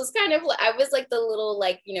everyone else was kind of, I was like the little,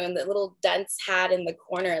 like, you know, in the little dunce hat in the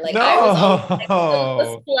corner. Like I was always like,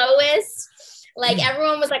 the slowest. Like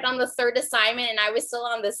everyone was like on the 3rd assignment and I was still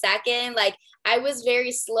on the 2nd. Like I was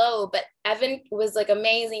very slow, but Evan was like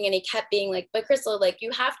amazing. And he kept being like, but Crystal, like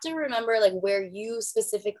you have to remember like where you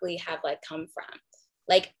specifically have like come from.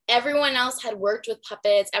 Like everyone else had worked with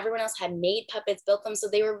puppets, everyone else had made puppets, built them. So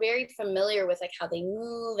they were very familiar with like how they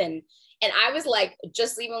move. And I was like,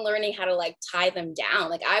 just even learning how to like tie them down.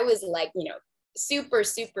 Like I was like, you know, super,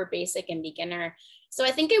 super basic and beginner. So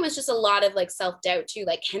I think it was just a lot of like self-doubt too.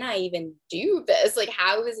 Like, can I even do this? Like,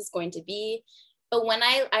 how is this going to be? But when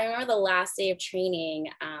I remember the last day of training,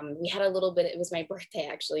 we had a little bit, it was my birthday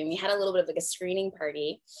actually, and we had a little bit of like a screening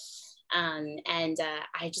party.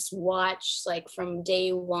 I just watched like from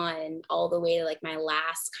day one all the way to like my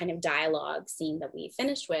last kind of dialogue scene that we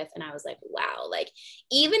finished with. And I was like, wow, like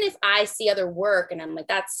even if I see other work and I'm like,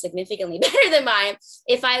 that's significantly better than mine,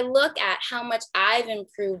 if I look at how much I've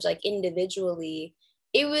improved like individually,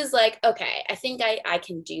 it was like, okay, I think I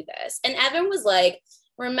can do this. And Evan was like,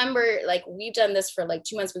 remember, like we've done this for like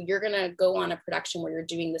 2 months, but you're gonna go on a production where you're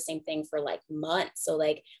doing the same thing for like months. So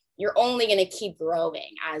like you're only going to keep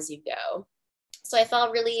growing as you go. So I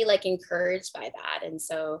felt really like encouraged by that. And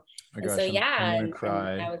so, Oh my gosh, yeah. I'm gonna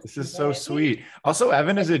cry. This is so sweet. Also,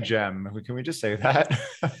 Evan is a gem. Can we just say that?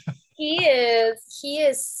 He's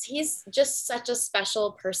just such a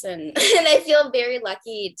special person. And I feel very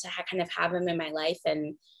lucky to kind of have him in my life.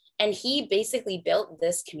 And he basically built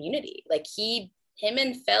this community. Like him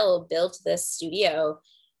and Phil built this studio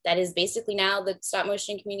that is basically now the stop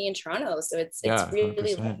motion community in Toronto. So it's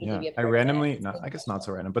really lucky to be a part I randomly, I guess not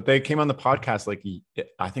so random, but they came on the podcast like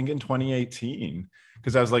I think in 2018,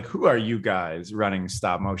 because I was like, who are you guys running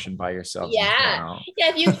stop motion by yourselves? Yeah.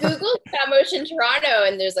 If you Google stop motion Toronto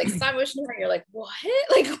and there's like stop motion Toronto, you're like, what?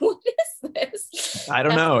 Like, what is this? I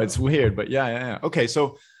don't know. It's weird, but yeah. Okay.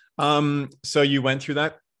 So you went through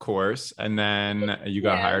that course and then you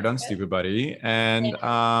got hired on Stupid Buddy,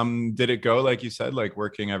 and did it go like you said, like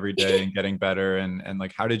working every day and getting better, and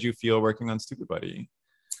like how did you feel working on Stupid Buddy?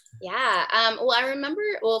 Well, I remember,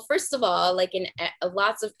 first of all, like in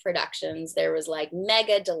lots of productions there was like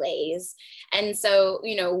mega delays, and so,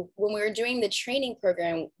 you know, when we were doing the training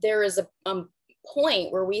program, there was a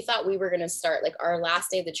point where we thought we were going to start, like our last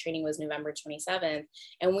day of the training was November 27th,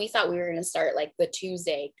 and we thought we were going to start like the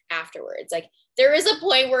Tuesday afterwards. Like there is a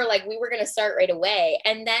point where like we were going to start right away,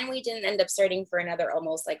 and then we didn't end up starting for another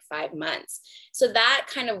almost like 5 months. So that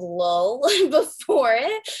kind of lull before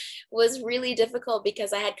it was really difficult,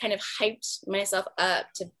 because I had kind of hyped myself up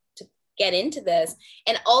to get into this,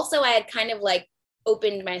 and also I had kind of like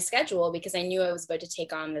opened my schedule because I knew I was about to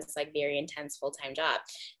take on this like very intense full-time job.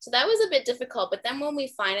 So that was a bit difficult. But then when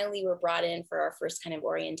we finally were brought in for our first kind of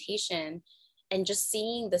orientation, and just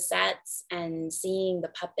seeing the sets and seeing the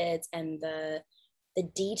puppets and the the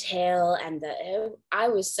detail and I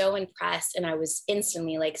was so impressed, and I was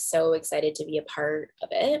instantly like so excited to be a part of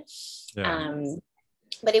it. Yeah.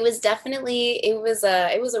 But it was definitely, it was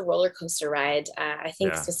a roller coaster ride. I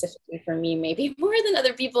think Yeah. specifically for me, maybe more than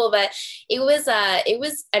other people, but it was,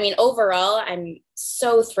 I mean, overall, I'm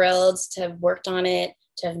so thrilled to have worked on it,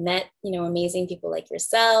 to have met, amazing people like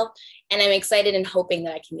yourself. And I'm excited and hoping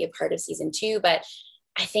that I can be a part of season 2. But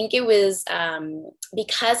I think it was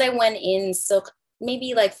because I went in so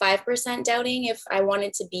maybe like 5% doubting if I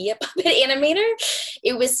wanted to be a puppet animator.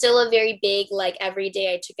 It was still a very big, like every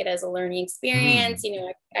day I took it as a learning experience.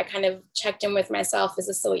 I kind of checked in with myself, is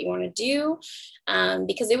this what you want to do?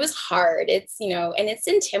 Because it was hard. It's, and it's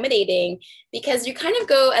intimidating because you kind of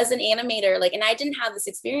go as an animator, like, and I didn't have this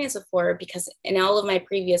experience before because in all of my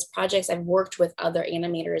previous projects, I've worked with other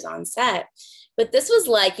animators on set. But this was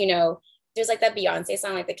like, there's like that Beyonce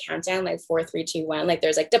song, like the countdown, like 4, 3, 2, 1. Like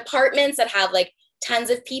there's like departments that have like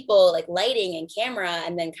tons of people, like lighting and camera,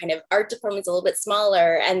 and then kind of art department's a little bit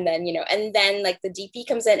smaller. And then, and then like the DP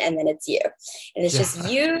comes in, and then it's you. And it's just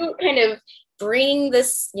you kind of bring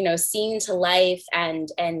this, scene to life. And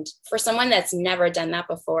for someone that's never done that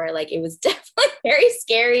before, like it was definitely very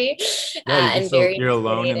scary. And very you're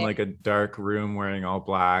alone in like a dark room wearing all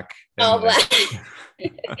black. All black.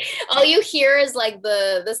 All you hear is like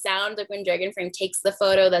the sound of when Dragon Frame takes the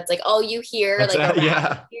photo. That's like all you hear, like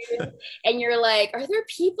around you. And you're like, are there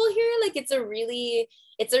people here? Like it's a really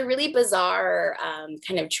bizarre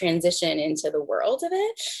kind of transition into the world of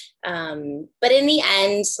it. But in the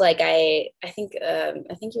end, like I think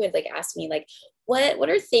you would like ask me like, what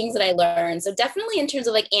are things that I learned? So definitely in terms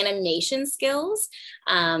of like animation skills,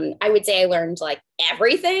 I would say I learned like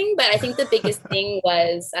everything, but I think the biggest thing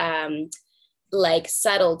was like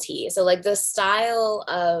subtlety. So like the style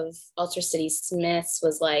of Ultra City Smiths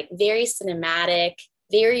was like very cinematic,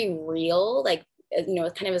 very real, like,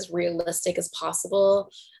 kind of as realistic as possible,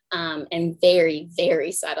 and very,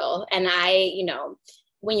 very subtle. And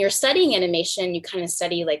when you're studying animation, you kind of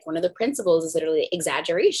study like one of the principles is literally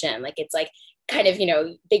exaggeration. Like it's like kind of,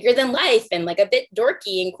 bigger than life and like a bit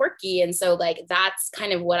dorky and quirky. And so like, that's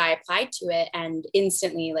kind of what I applied to it. And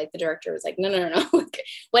instantly like the director was like, no. Like,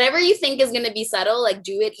 whatever you think is going to be subtle, like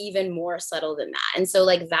do it even more subtle than that. And so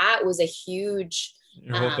like, that was a huge,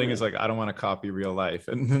 your whole thing is like, I don't want to copy real life.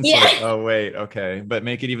 And it's like, oh wait, okay. But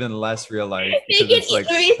make it even less real life. Make it like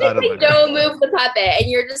basically don't move the puppet. And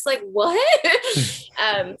you're just like, what?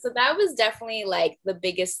 So that was definitely like the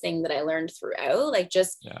biggest thing that I learned throughout. Like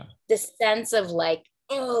just this sense of like,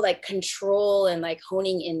 like control and like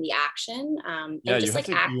honing in the action. You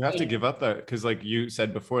have to give up that, because like you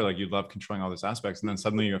said before, like you love controlling all these aspects, and then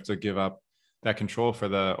suddenly you have to give up that control for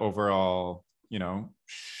the overall,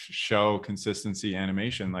 show consistency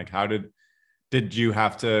animation. Like how did you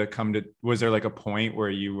have to was there like a point where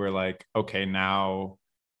you were like, okay, now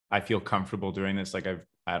I feel comfortable doing this? Like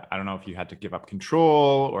I don't know if you had to give up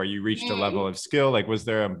control or you reached a level of skill. Like was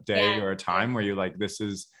there a day or a time where you're like, this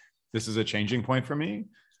is a changing point for me?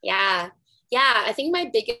 Yeah. I think my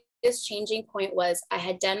biggest changing point was I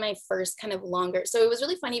had done my first kind of longer. So it was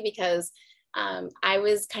really funny because I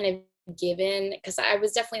was kind of given, because I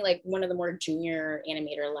was definitely like one of the more junior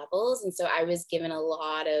animator levels. And so I was given a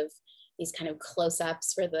lot of these kind of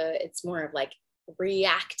close-ups where it's more of like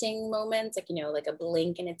reacting moments, like, like a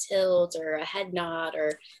blink and a tilt or a head nod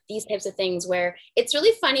or these types of things, where it's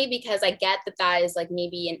really funny because I get that is like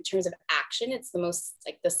maybe in terms of action, it's the most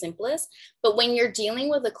like the simplest. But when you're dealing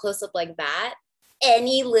with a close-up like that,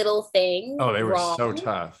 any little thing they were wrong, so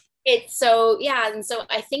tough. It's so, and so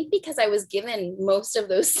I think because I was given most of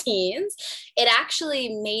those scenes, it actually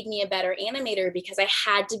made me a better animator because I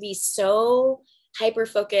had to be so hyper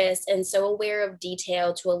focused and so aware of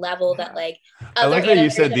detail to a level that like I like that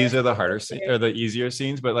you said these are the harder or the easier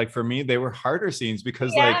scenes, but like for me they were harder scenes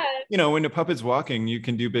because like when the puppet's walking you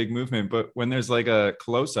can do big movement, but when there's like a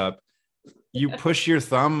close-up you push your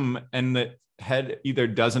thumb and the head either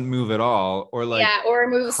doesn't move at all or like or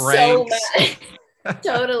moves so much.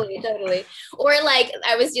 Totally. Or like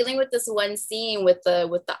I was dealing with this one scene with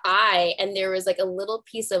the eye, and there was like a little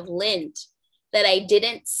piece of lint that I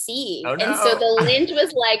didn't see. Oh, no. And so the lint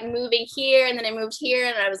was like moving here, and then I moved here,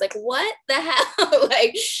 and I was like, what the hell?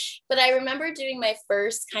 Like, but I remember doing my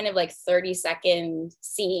first kind of like 30-second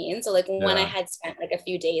scene. So like one I had spent like a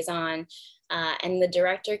few days on, and the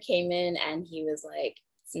director came in and he was like,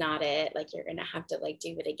 it's not it, like you're gonna have to like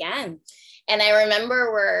do it again. And I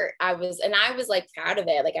remember where I was like proud of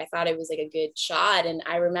it, like I thought it was like a good shot. And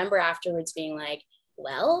I remember afterwards being like,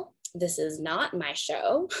 well, this is not my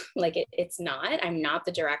show. Like it's not, I'm not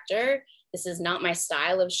the director. this is not my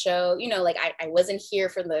style of show. You know, like I wasn't here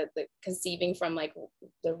for the conceiving, from like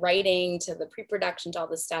the writing to the pre-production to all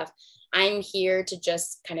this stuff. I'm here to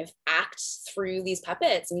just kind of act through these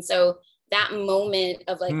puppets. And so that moment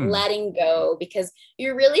of like letting go, because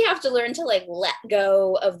you really have to learn to like let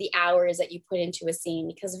go of the hours that you put into a scene,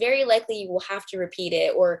 because very likely you will have to repeat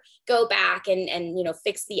it or go back and you know,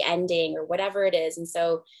 fix the ending or whatever it is. And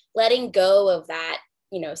so letting go of that,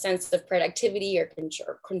 you know, sense of productivity or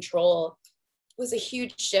control was a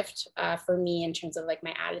huge shift for me in terms of like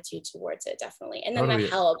my attitude towards it, definitely. And then that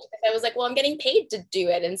helped, because I was like, well, I'm getting paid to do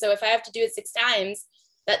it, and so if I have to do it 6 times,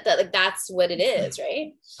 that like that's what it is,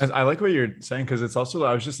 right? I like what you're saying, because it's also,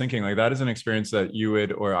 I was just thinking like that is an experience that you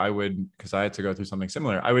would, or I would, because I had to go through something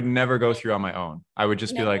similar. I would never go through on my own. I would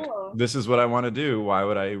just be like, this is what I want to do. Why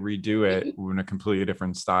would I redo it in a completely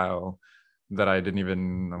different style that I didn't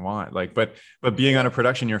even want? Like, but being on a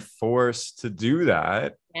production, you're forced to do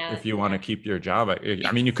that. If you want to keep your job.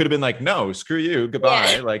 I mean, you could have been like, no, screw you,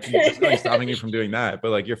 goodbye. Like, there's nothing stopping you from doing that,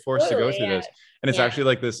 but like you're forced to go through this. And it's actually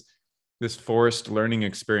like this forced learning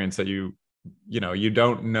experience that you know, you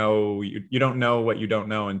don't know what you don't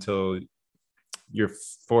know until you're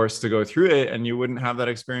forced to go through it. And you wouldn't have that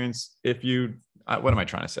experience if you, what am I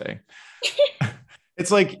trying to say?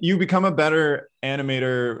 It's like you become a better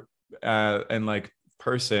animator and like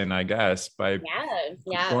person, I guess, by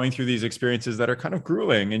going through these experiences that are kind of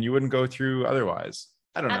grueling and you wouldn't go through otherwise.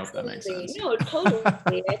 I don't know if that makes sense. No,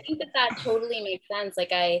 totally. I think that totally makes sense.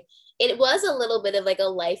 Like it was a little bit of like a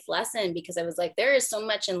life lesson, because I was like, there is so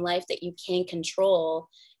much in life that you can't control.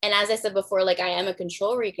 And as I said before, like I am a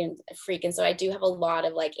control freak. And so I do have a lot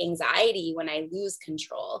of like anxiety when I lose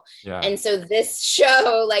control. And so this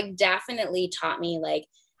show like definitely taught me like,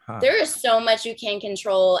 there is so much you can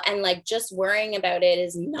control, and like just worrying about it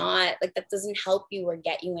is not like, that doesn't help you or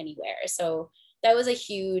get you anywhere. So that was a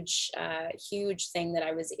huge thing that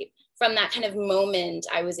I was, from that kind of moment,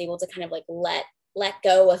 I was able to kind of like let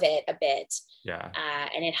go of it a bit.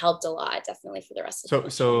 And it helped a lot, definitely, for the rest of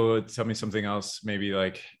the So tell me something else, maybe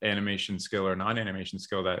like animation skill or non-animation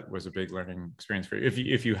skill that was a big learning experience for you,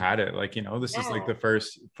 if you had it. Like, you know, this is like the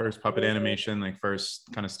first puppet animation, like first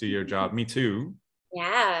kind of studio job. Me too.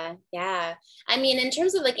 Yeah. I mean, in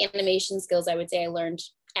terms of like animation skills, I would say I learned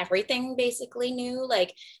everything basically new,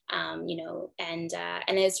 like you know, and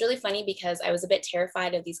it's really funny because I was a bit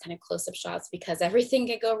terrified of these kind of close-up shots, because everything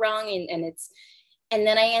could go wrong, and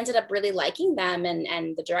then I ended up really liking them,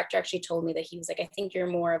 and the director actually told me that he was like, I think you're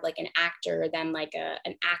more of like an actor than like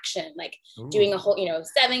an action, like doing a whole, you know,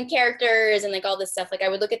 7 characters and like all this stuff. Like I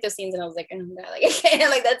would look at those scenes and I was like, oh my God, like I can't,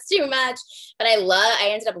 like that's too much. But I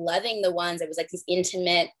ended up loving the ones that was like these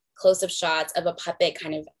intimate close-up shots of a puppet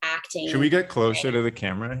kind of acting. Should we get closer to the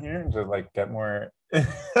camera here to like get more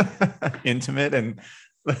intimate and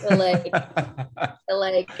like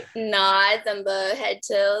nods and the head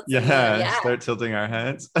tilts? Start tilting our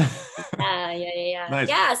heads.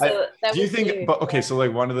 Nice. So do you think so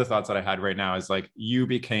like one of the thoughts that I had right now is like you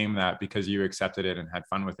became that because you accepted it and had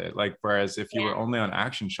fun with it, like whereas if you were only on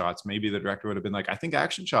action shots, maybe the director would have been like, I think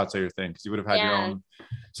action shots are your thing, because you would have had your own.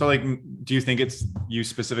 So like, do you think it's you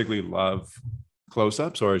specifically love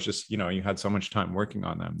close-ups, or it's just, you know, you had so much time working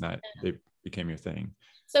on them that they became your thing?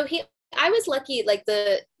 So I was lucky, like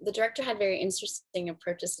the director had very interesting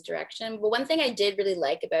approaches to direction. But one thing I did really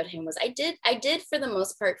like about him was I did for the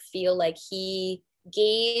most part feel like he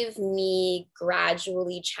gave me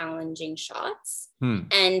gradually challenging shots.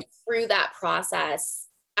 And through that process,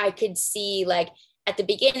 I could see like at the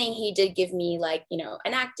beginning, he did give me like, you know,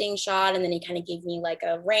 an acting shot, and then he kind of gave me like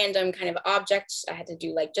a random kind of object. I had to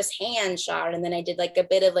do like just hand shot. And then I did like a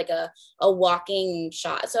bit of like a walking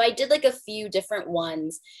shot. So I did like a few different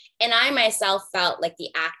ones. And I myself felt like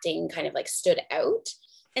the acting kind of like stood out.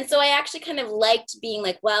 And so I actually kind of liked being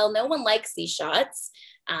like, well, no one likes these shots.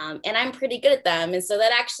 And I'm pretty good at them. And so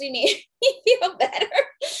that actually made me feel better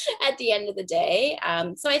at the end of the day.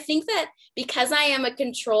 So I think that because I am a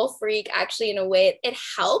control freak, actually, in a way, it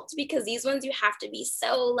helped, because these ones you have to be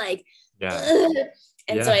so like,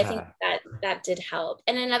 and so I think that did help.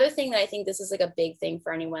 And another thing that I think this is like a big thing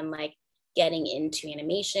for anyone like getting into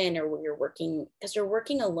animation, or where you're working, because you're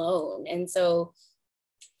working alone. And so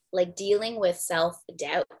like dealing with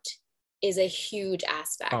self-doubt is a huge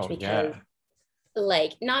aspect, because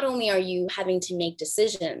like not only are you having to make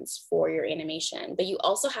decisions for your animation, but you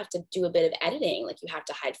also have to do a bit of editing. Like you have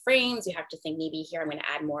to hide frames, you have to think, maybe here I'm going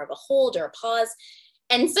to add more of a hold or a pause.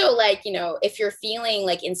 And so like, you know, if you're feeling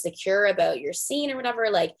like insecure about your scene or whatever,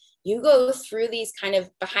 like you go through these kind of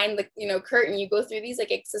behind the, you know, curtain, you go through these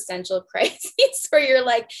like existential crises where you're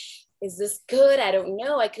like, is this good? I don't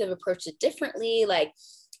know. I could have approached it differently. Like,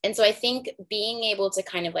 And so I think being able to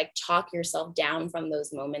kind of like talk yourself down from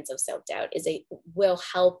those moments of self-doubt will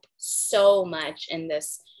help so much in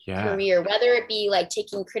this Yeah. career, whether it be like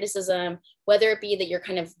taking criticism, whether it be that you're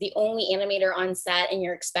kind of the only animator on set and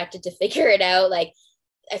you're expected to figure it out. Like,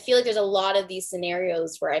 I feel like there's a lot of these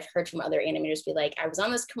scenarios where I've heard from other animators be like, I was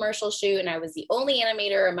on this commercial shoot and I was the only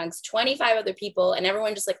animator amongst 25 other people, and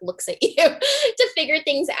everyone just like looks at you to figure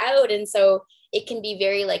things out. And so it can be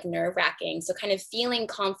very like nerve wracking. So kind of feeling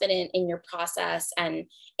confident in your process, and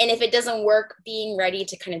if it doesn't work, being ready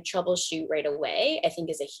to kind of troubleshoot right away, I think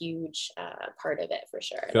is a huge part of it for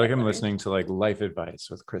sure. I feel like I'm listening to like life advice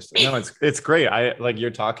with Kristen. No, it's great. I like you're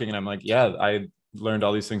talking and I'm like, yeah, I learned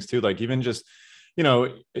all these things too. Like even just, you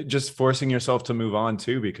know, just forcing yourself to move on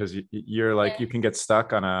too, because you're like, you can get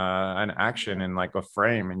stuck on an action in like a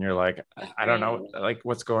frame and you're like, I don't know, like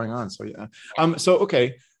what's going on. So yeah. So,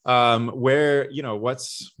 okay. Where, you know,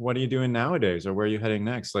 what are you doing nowadays, or where are you heading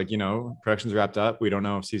next? Like, you know, production's wrapped up. We don't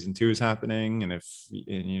know if season 2 is happening, and if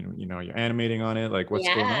you know, you're animating on it. Like, what's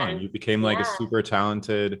going on? You became like a super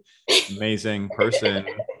talented, amazing person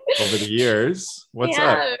over the years. What's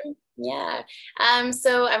up? Yeah.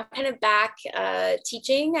 So I'm kind of back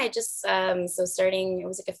teaching. I just so starting, it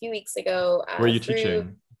was like a few weeks ago. Where are you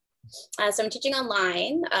teaching? So I'm teaching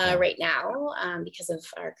online right now because of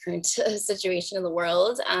our current situation in the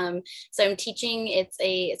world. So I'm teaching.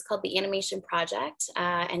 It's called the Animation Project,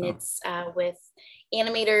 and it's with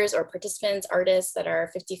animators or participants, artists that are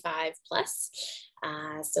 55 plus.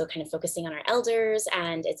 So kind of focusing on our elders,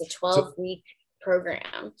 and it's a 12-week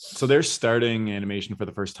program. So they're starting animation for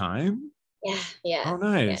the first time? Yeah. Oh,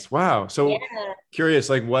 nice. Wow. So curious,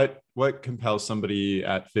 like what compels somebody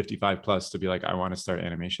at 55 plus to be like, I want to start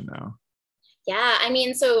animation now? Yeah, I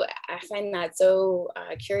mean, so I find that so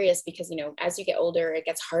curious because, you know, as you get older, it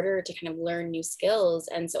gets harder to kind of learn new skills.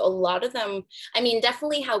 And so a lot of them, I mean,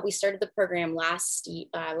 definitely how we started the program last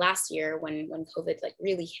year when COVID like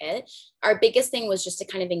really hit, our biggest thing was just to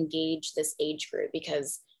kind of engage this age group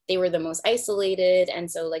because they were the most isolated.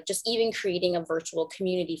 And so like just even creating a virtual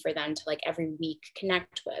community for them to like every week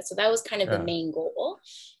connect with. So that was kind of the main goal.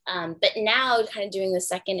 But now kind of doing the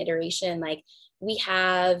second iteration, like we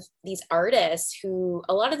have these artists who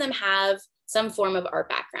a lot of them have some form of art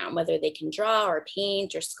background, whether they can draw or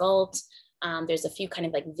paint or sculpt. There's a few kind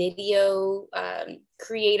of like video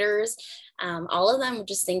creators. All of them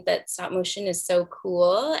just think that stop motion is so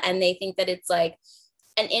cool. And they think that it's like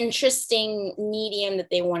an interesting medium that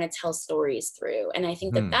they want to tell stories through. And I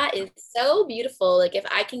think that is so beautiful. Like if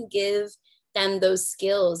I can give them those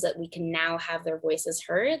skills that we can now have their voices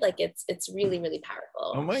heard, like it's really, really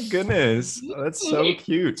powerful. Oh my goodness. That's so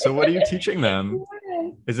cute. So what are you teaching them?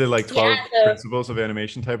 Is it like 12 principles of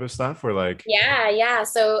animation type of stuff, or like? Yeah.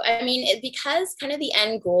 So, I mean, because kind of the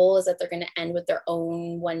end goal is that they're going to end with their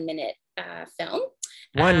own 1-minute film.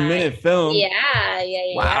 1-minute film? Yeah.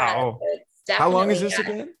 Wow. So how long is this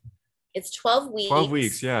again? It's 12 weeks. 12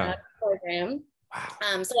 weeks, yeah. Program.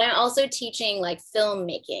 Wow. So I'm also teaching like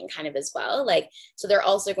filmmaking kind of as well. Like, so they're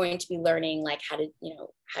also going to be learning like how to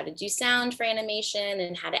do sound for animation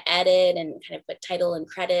and how to edit and kind of put title and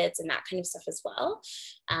credits and that kind of stuff as well.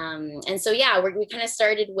 And so, yeah, we kind of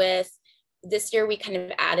started with this year, we kind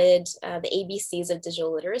of added the ABCs of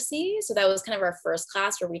digital literacy. So that was kind of our first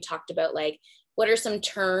class where we talked about like, what are some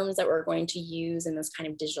terms that we're going to use in this kind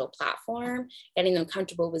of digital platform, getting them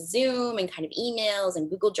comfortable with Zoom and kind of emails and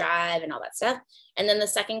Google Drive and all that stuff. And then the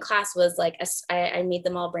second class was like, I made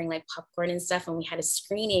them all bring like popcorn and stuff, and we had a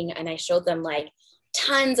screening and I showed them like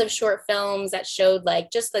tons of short films that showed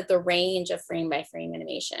like just like the range of frame by frame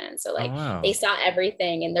animation. So like they saw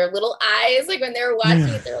everything, and their little eyes, like when they were watching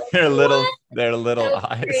it, they're like, their little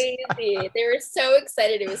eyes. Crazy. They were so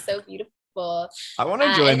excited. It was so beautiful. I want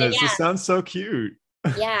to join this. This sounds so cute.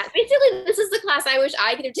 Yeah, basically, this is the class I wish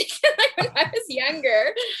I could have taken like, when I was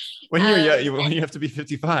younger. When you're when you have to be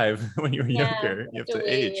 55, when you were younger, you have to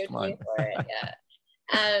age. Come on.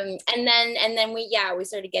 And then we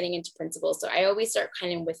started getting into principles. So I always start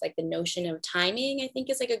kind of with like the notion of timing. I think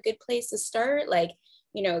is like a good place to start. Like,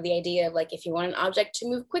 you know, the idea of like, if you want an object to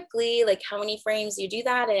move quickly, like how many frames do you do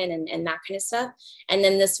that in, and that kind of stuff. And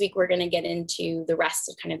then this week we're going to get into the rest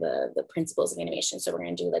of kind of the principles of animation. So we're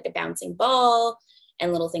going to do like a bouncing ball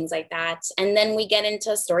and little things like that. And then we get into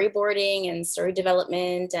storyboarding and story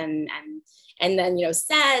development and then, you know,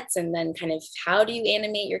 sets, and then kind of how do you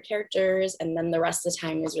animate your characters. And then the rest of the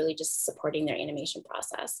time is really just supporting their animation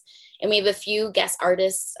process. And we have a few guest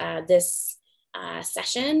artists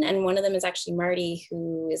session, and one of them is actually Marty,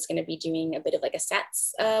 who is going to be doing a bit of like a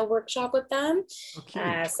sets workshop with them. Oh,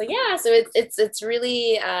 cute. So yeah, so it's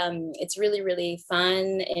really really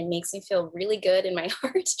fun. It makes me feel really good in my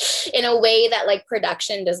heart in a way that like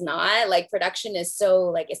production does not. Like production is so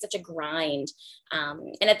like it's such a grind,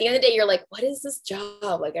 and at the end of the day, you're like, what is this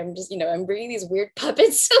job? Like I'm just I'm bringing these weird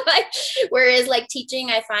puppets to life. Whereas like teaching,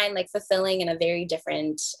 I find like fulfilling in a very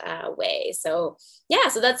different way. So yeah,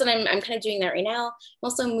 so that's what I'm kind of doing that right now. I'm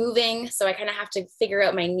also moving, so I kind of have to figure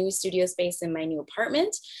out my new studio space in my new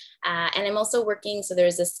apartment. And I'm also working, so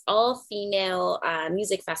there's this all-female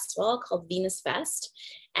music festival called Venus Fest,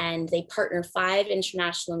 and they partner 5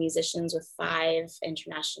 international musicians with 5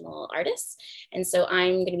 international artists. And so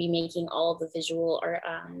I'm going to be making all the visual or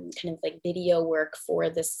kind of like video work for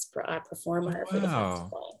this performer for the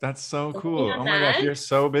festival. That's so So cool. Oh my gosh, you're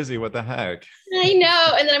so busy. What the heck? I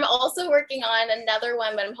know. And then I'm also working on another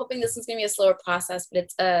one, but I'm hoping this is going to be a slower process, but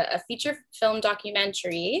it's a feature film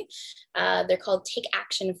documentary. They're called Take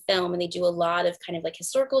Action Film, and they do a lot of kind of like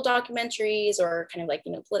historical documentaries or kind of like,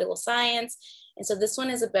 political science. And so this one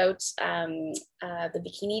is about the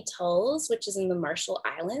Bikini Atolls, which is in the Marshall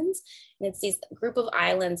Islands. And it's these group of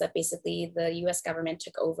islands that basically the US government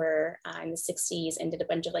took over in the 60s and did a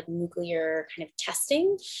bunch of like nuclear kind of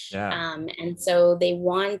testing. Yeah. And so they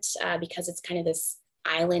want, because it's kind of this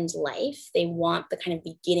island life, they want the kind of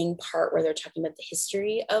beginning part where they're talking about the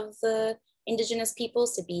history of the indigenous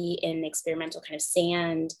peoples to be in experimental kind of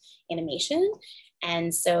sand animation.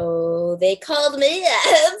 And so they called me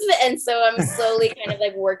up. And so I'm slowly kind of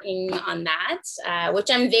like working on that,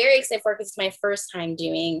 which I'm very excited for because it's my first time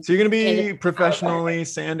doing. So you're going to be professionally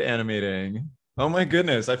sand animating. Oh my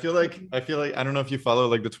goodness. I feel like, I don't know if you follow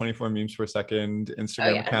like the 24 memes per second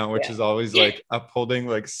Instagram account, which is always like upholding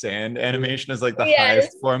like sand animation as like the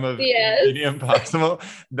highest form of medium possible.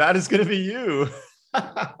 That is going to be you.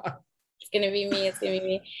 Gonna be me. It's gonna be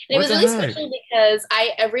me. And it was really special because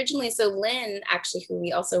I originally, so Lynn, actually, who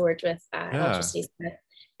we also worked with at Ultra City Smith,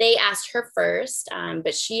 they asked her first,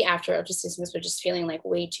 but she, after Ultra City Smith, was just feeling like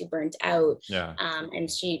way too burnt out. Yeah. And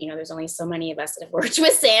she, there's only so many of us that have worked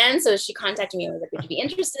with sand, so she contacted me and was like, "Would you be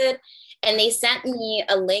interested?" And they sent me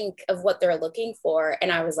a link of what they're looking for, and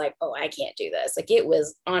I was like, "Oh, I can't do this." Like it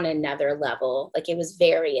was on another level. Like it was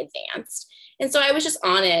very advanced. And so I was just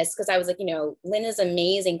honest because I was like, Lynn is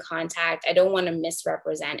amazing contact. I don't want to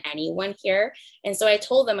misrepresent anyone here. And so I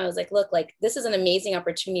told them, I was like, look, like this is an amazing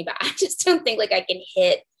opportunity, but I just don't think like I can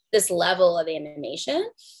hit this level of animation.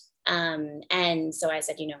 And so I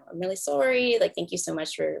said, I'm really sorry. Like, thank you so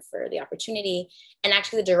much for the opportunity. And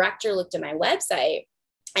actually the director looked at my website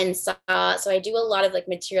and saw, so I do a lot of like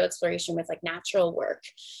material exploration with like natural work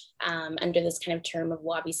under this kind of term of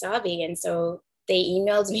wabi sabi. And so they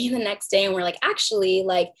emailed me the next day and were like, actually,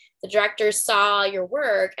 like the director saw your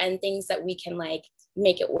work and thinks that we can like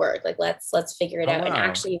make it work. Like, let's figure it out. Wow. And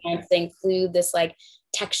actually wants to include this like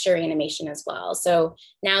texture animation as well. So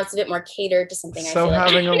now it's a bit more catered to something. So I feel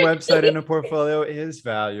having like a website and a portfolio is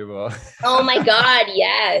valuable. Oh my God.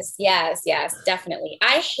 Yes, definitely.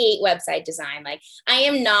 I hate website design. Like I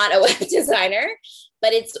am not a web designer,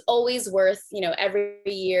 but it's always worth, every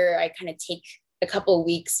year I kind of take a couple of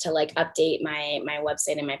weeks to like update my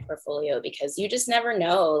website and my portfolio because you just never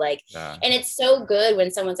know. Like, and it's so good when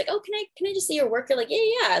someone's like, "Oh, can I just see your work?" You're like,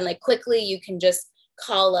 yeah. And like quickly you can just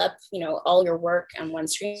call up, all your work on one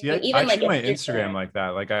screen. See, even like my Instagram like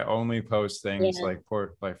that. Like I only post things like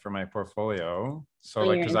for my portfolio. So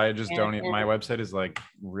like, cause I just don't even, my website is like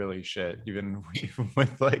really shit, even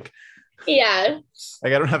with like, like I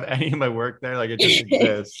don't have any of my work there. Like it just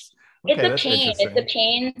exists. Okay, it's a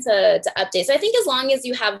pain to update. So I think as long as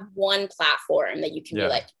you have one platform that you can be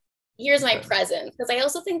like, here's my presence. Because I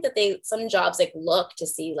also think that some jobs like look to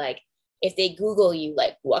see like if they Google you,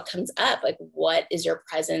 like what comes up, like what is your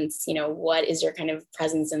presence, what is your kind of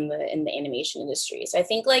presence in the animation industry. So I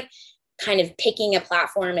think like kind of picking a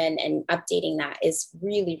platform and updating that is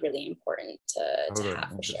really, really important to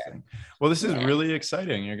have for sure. Well, this is really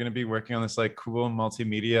exciting. You're going to be working on this like cool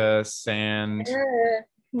multimedia sand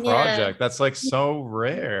project that's like so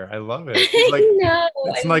rare. I love it. It's like,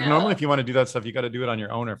 it's like normally if you want to do that stuff, you got to do it on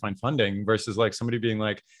your own or find funding versus like somebody being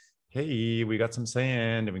like, hey, we got some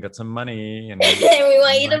sand and we got some money and we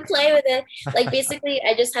want you to play with it. Like basically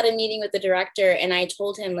I just had a meeting with the director and I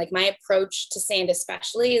told him like my approach to sand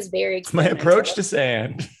especially is very experimental. My approach to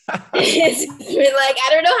sand. It's like I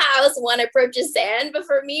don't know how else one approaches sand, but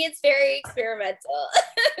for me it's very experimental.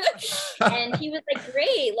 And he was like,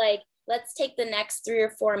 great, like let's take the next 3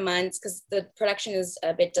 or 4 months because the production is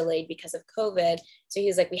a bit delayed because of COVID. So he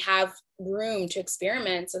was like, we have room to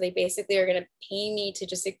experiment. So they basically are going to pay me to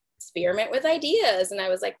just experiment with ideas. And I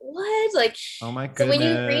was like, what? Like, Oh my so when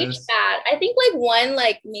you reach goodness. that, I think like one,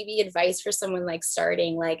 like maybe advice for someone like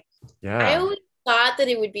starting, like I Yeah. always thought that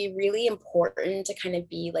it would be really important to kind of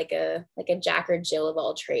be like a Jack or Jill of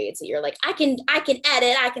all trades. That you're like, I can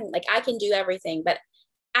edit, I can do everything. But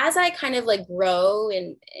as I kind of like grow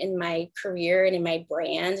in my career and in my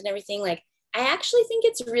brand and everything, like I actually think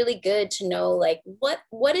it's really good to know like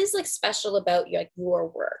what is like special about your, like your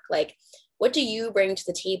work. Like what do you bring to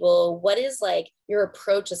the table? What is like your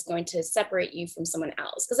approach that's going to separate you from someone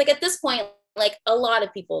else? Because like at this point, like a lot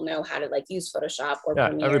of people know how to like use Photoshop or Yeah.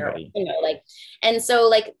 Premiere, or, Everybody. you know, like, and so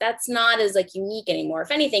like that's not as like unique anymore.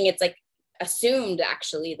 If anything, it's like assumed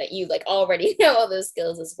actually that you like already know all those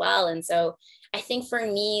skills as well. And so I think for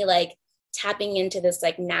me, like tapping into this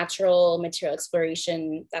like natural material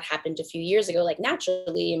exploration that happened a few years ago, like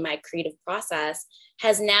naturally in my creative process,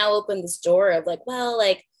 has now opened this door of like, well,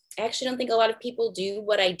 like I actually don't think a lot of people do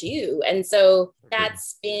what I do. And so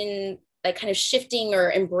that's been like kind of shifting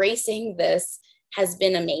or embracing this has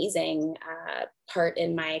been amazing part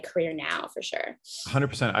in my career now for sure.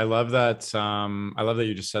 100%. I love that. I love that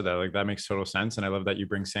you just said that. Like that makes total sense, and I love that you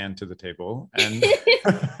bring sand to the table. And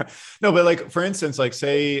no, but like for instance, like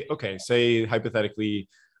say hypothetically,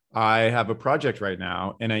 I have a project right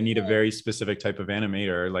now, and I need a very specific type of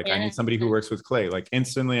animator. Like I Yeah. need somebody who works with clay. Like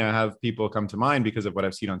instantly, I have people come to mind because of what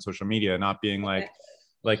I've seen on social media. Not being like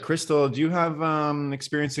Crystal, do you have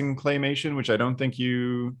experience in claymation? Which I don't think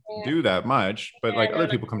you Yeah. do that much, but Yeah. like No, other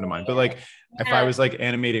not people come to mind. But really. like if I Yeah. was like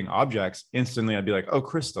animating objects, instantly I'd be like, oh,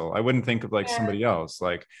 Crystal. I wouldn't think of like Yeah. somebody else.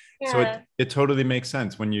 Like, so Yeah. it totally makes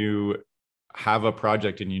sense when you have a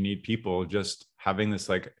project and you need people, just having this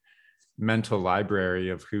like mental library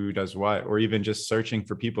of who does what, or even just searching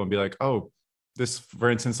for people and be like, oh, this, for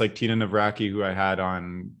instance, like Tina Navraki, who I had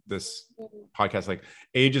on this podcast like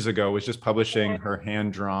ages ago, was just publishing her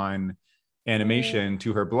hand-drawn animation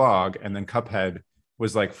to her blog, and then Cuphead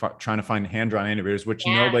was like trying to find hand-drawn animators, which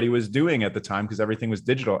Yeah. nobody was doing at the time because everything was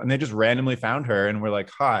digital, and they just randomly found her and were like,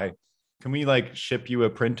 hi, can we like ship you a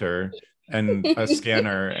printer and a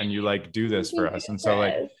scanner and you like do this for us? And so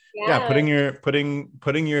like, Yes. yeah, Yeah.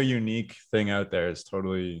 putting your unique thing out there is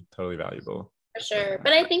totally valuable. For sure.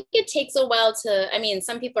 But I think it takes a while to, I mean,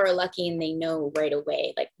 some people are lucky and they know right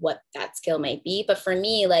away like what that skill might be. But for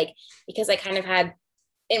me, like, because I kind of had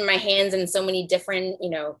in my hands in so many different, you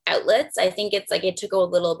know, outlets, I think it's like it took a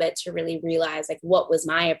little bit to really realize like what was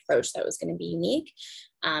my approach that was going to be unique.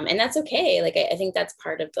 And that's okay. Like I think that's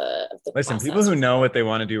part of the Listen, people process. who know what they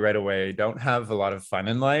want to do right away don't have a lot of fun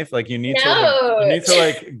in life. Like you No, need to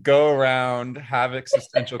like go around, have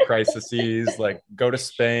existential crises, like go to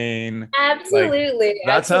Spain. Like absolutely,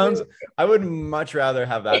 that sounds, absolutely. I would much rather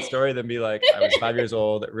have that story than be like, I was 5 years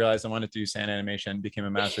old, realized I wanted to do sand animation, became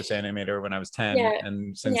a master sand animator when I was 10. Yeah,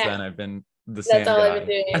 And since yeah. then I've been the That's sand all I've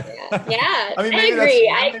been guy. doing. Yeah, yeah. I mean, I agree.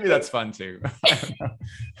 I maybe agree. that's fun too. I don't know.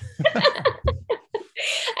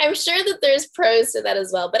 I'm sure that there's pros to that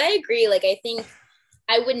as well. But I agree. Like, I think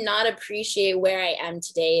I would not appreciate where I am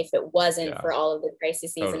today if it wasn't Yeah, for all of the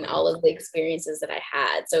crises and totally. all of the experiences that I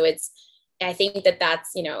had. So I think that that's,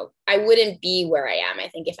 you know, I wouldn't be where I am. I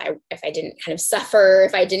think if I didn't kind of suffer,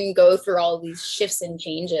 if I didn't go through all these shifts and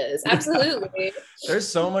changes. Yeah. Absolutely. There's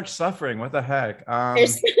so much suffering. What the heck?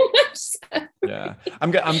 There's so much. Yeah.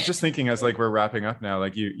 I'm just thinking as like we're wrapping up now,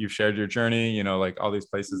 like you've shared your journey, you know, like all these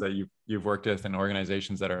places that you've worked with and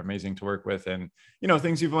organizations that are amazing to work with, and you know,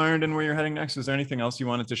 things you've learned and where you're heading next. Is there anything else you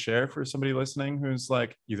wanted to share for somebody listening who's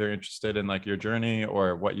like either interested in like your journey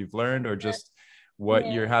or what you've learned or just what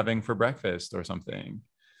Yeah. you're having for breakfast or something?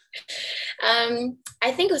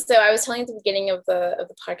 I think so. I was telling you at the beginning of the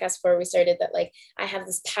podcast before we started that like I have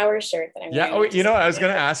this power shirt that I'm Yeah. wearing, Oh, which you is know, I was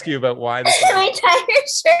going to ask you about why this is. my entire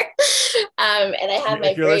shirt. And I have my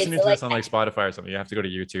If you're braids. listening So to like this on like Spotify or something, you have to go to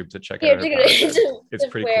YouTube to check you out have her to, power shirt. It's to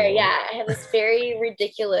pretty wear. cool. Yeah, I have this very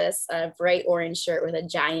ridiculous bright orange shirt with a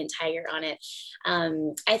giant tiger on it.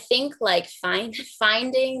 I think like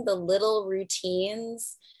finding the little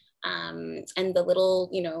routines and the little,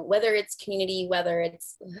 you know, whether it's community, whether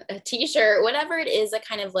it's a t-shirt, whatever it is that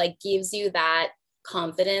kind of like gives you that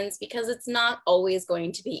confidence, because it's not always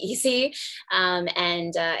going to be easy. And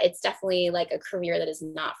it's definitely like a career that is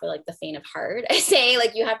not for like the faint of heart. I say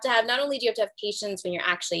like you have to have, not only do you have to have patience when you're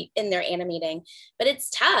actually in there animating, but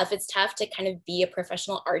it's tough. It's tough to kind of be a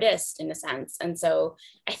professional artist in a sense. And so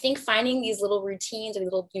I think finding these little routines or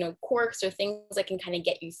little, you know, quirks or things that can kind of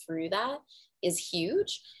get you through that is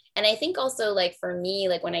huge. And I think also like for me,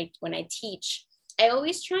 like when I teach, I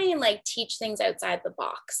always try and like teach things outside the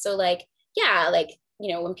box. So like, yeah, like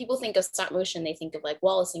when people think of stop motion, they think of like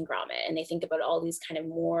Wallace and Gromit, and they think about all these kind of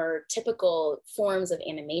more typical forms of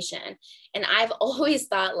animation. And I've always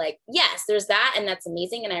thought like, yes, there's that, and that's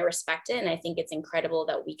amazing, and I respect it, and I think it's incredible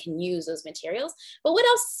that we can use those materials. But what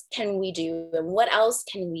else can we do, and what else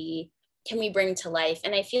can we bring to life?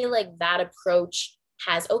 And I feel like that approach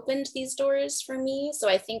has opened these doors for me. So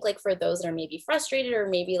I think like for those that are maybe frustrated or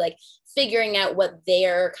maybe like figuring out what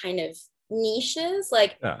their kind of niche is,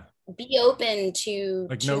 like be open to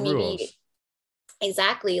like no rules.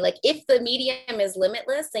 Exactly. Like if the medium is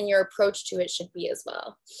limitless, then your approach to it should be as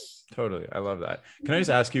well. Totally. I love that. Can I just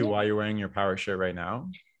ask you why you're wearing your power shirt right now?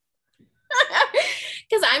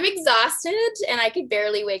 Because I'm exhausted and I could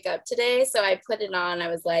barely wake up today. So I put it on. I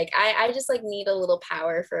was like, I just like need a little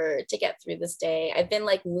power to get through this day. I've been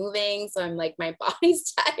like moving. So I'm like, my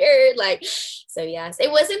body's tired. Like, so yes,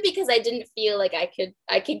 it wasn't because I didn't feel like I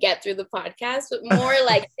could get through the podcast, but more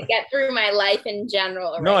like to get through my life in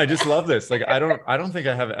general. No, I just love this. Like, I don't think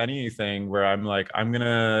I have anything where I'm like, I'm going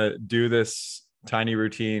to do this tiny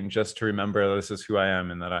routine just to remember this is who I am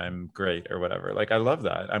and that I'm great or whatever. Like, I love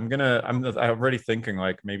that. I'm already thinking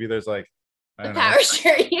like maybe there's like, I don't know, power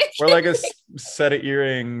shirt or like a set of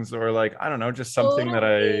earrings or like, I don't know, just something that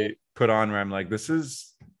I put on where I'm like, this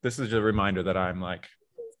is a reminder that I'm like,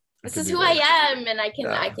 this is who I am, and I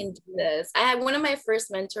can do this. I had one of my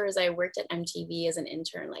first mentors. I worked at MTV as an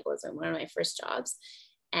intern, like was one of my first jobs.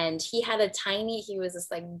 And he was this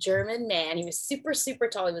like German man. He was super, super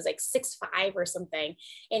tall. He was like 6'5" or something.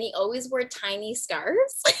 And he always wore tiny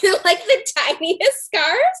scarves, like the tiniest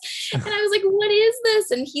scarves. And I was like, what is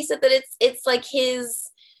this? And he said that it's like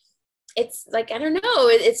it's like, I don't know.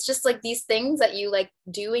 It's just like these things that you like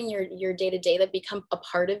do in your day-to-day that become a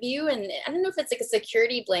part of you. And I don't know if it's like a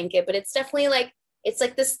security blanket, but it's definitely like, it's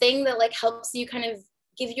like this thing that like helps you kind of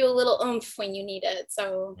give you a little oomph when you need it. So,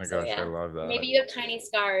 oh my gosh, yeah. I love that. Maybe you have tiny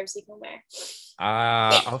scarves you can wear.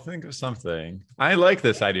 I'll think of something. I like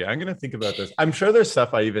this idea. I'm going to think about this. I'm sure there's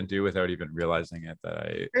stuff I even do without even realizing it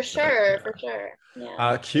For sure.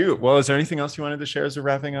 Yeah. Cute. Well, is there anything else you wanted to share as we're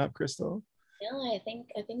wrapping up, Crystal? No, I think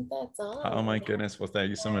that's all. Oh my goodness. Well,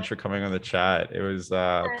 thank you so much for coming on the chat. It was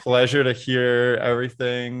a pleasure to hear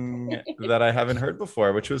everything that I haven't heard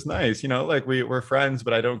before, which was nice. You know, like we're friends,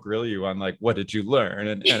 but I don't grill you on like, what did you learn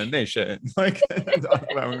in animation? Like when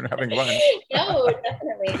we're having lunch. No,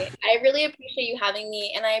 definitely. I really appreciate you having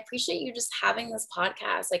me. And I appreciate you just having this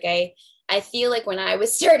podcast. Like I feel like when I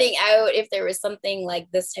was starting out, if there was something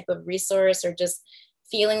like this type of resource or just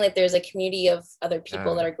feeling like there's a community of other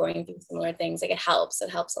people that are going through similar things, like it helps a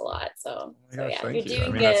lot. So, you're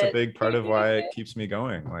doing good. That's a big part of why it keeps me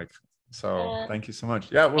going. Like, so thank you so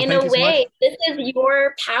much. Yeah. Well, in a way, this is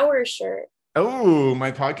your power shirt. Oh,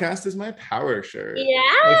 my podcast is my power shirt.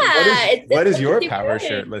 Yeah. Like, what is your power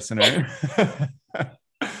shirt, listener?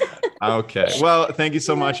 Okay. Well, thank you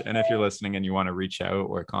so much. And if you're listening and you want to reach out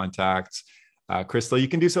or contact Crystal, you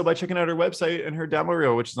can do so by checking out her website and her demo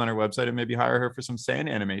reel, which is on her website, and maybe hire her for some sand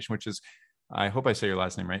animation, which is, I hope I say your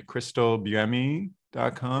last name right,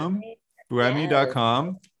 crystalbuemi.com,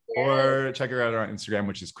 buemi.com, or check her out on Instagram,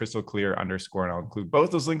 which is crystalclear_, and I'll include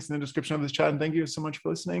both those links in the description of this chat. And thank you so much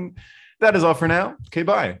for listening. That is all for now. Okay,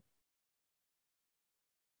 bye.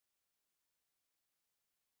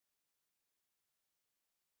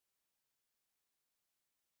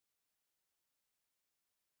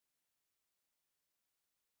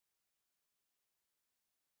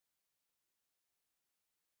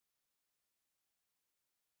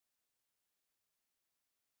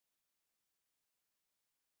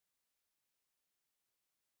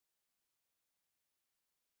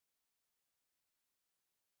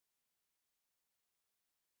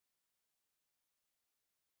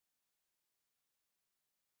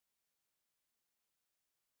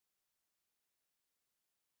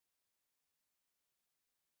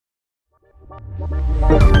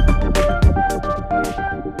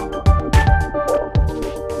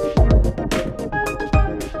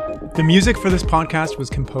 The music for this podcast was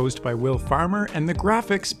composed by Will Farmer and the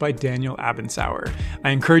graphics by Daniel Abensauer. I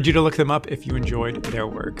encourage you to look them up if you enjoyed their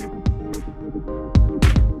work.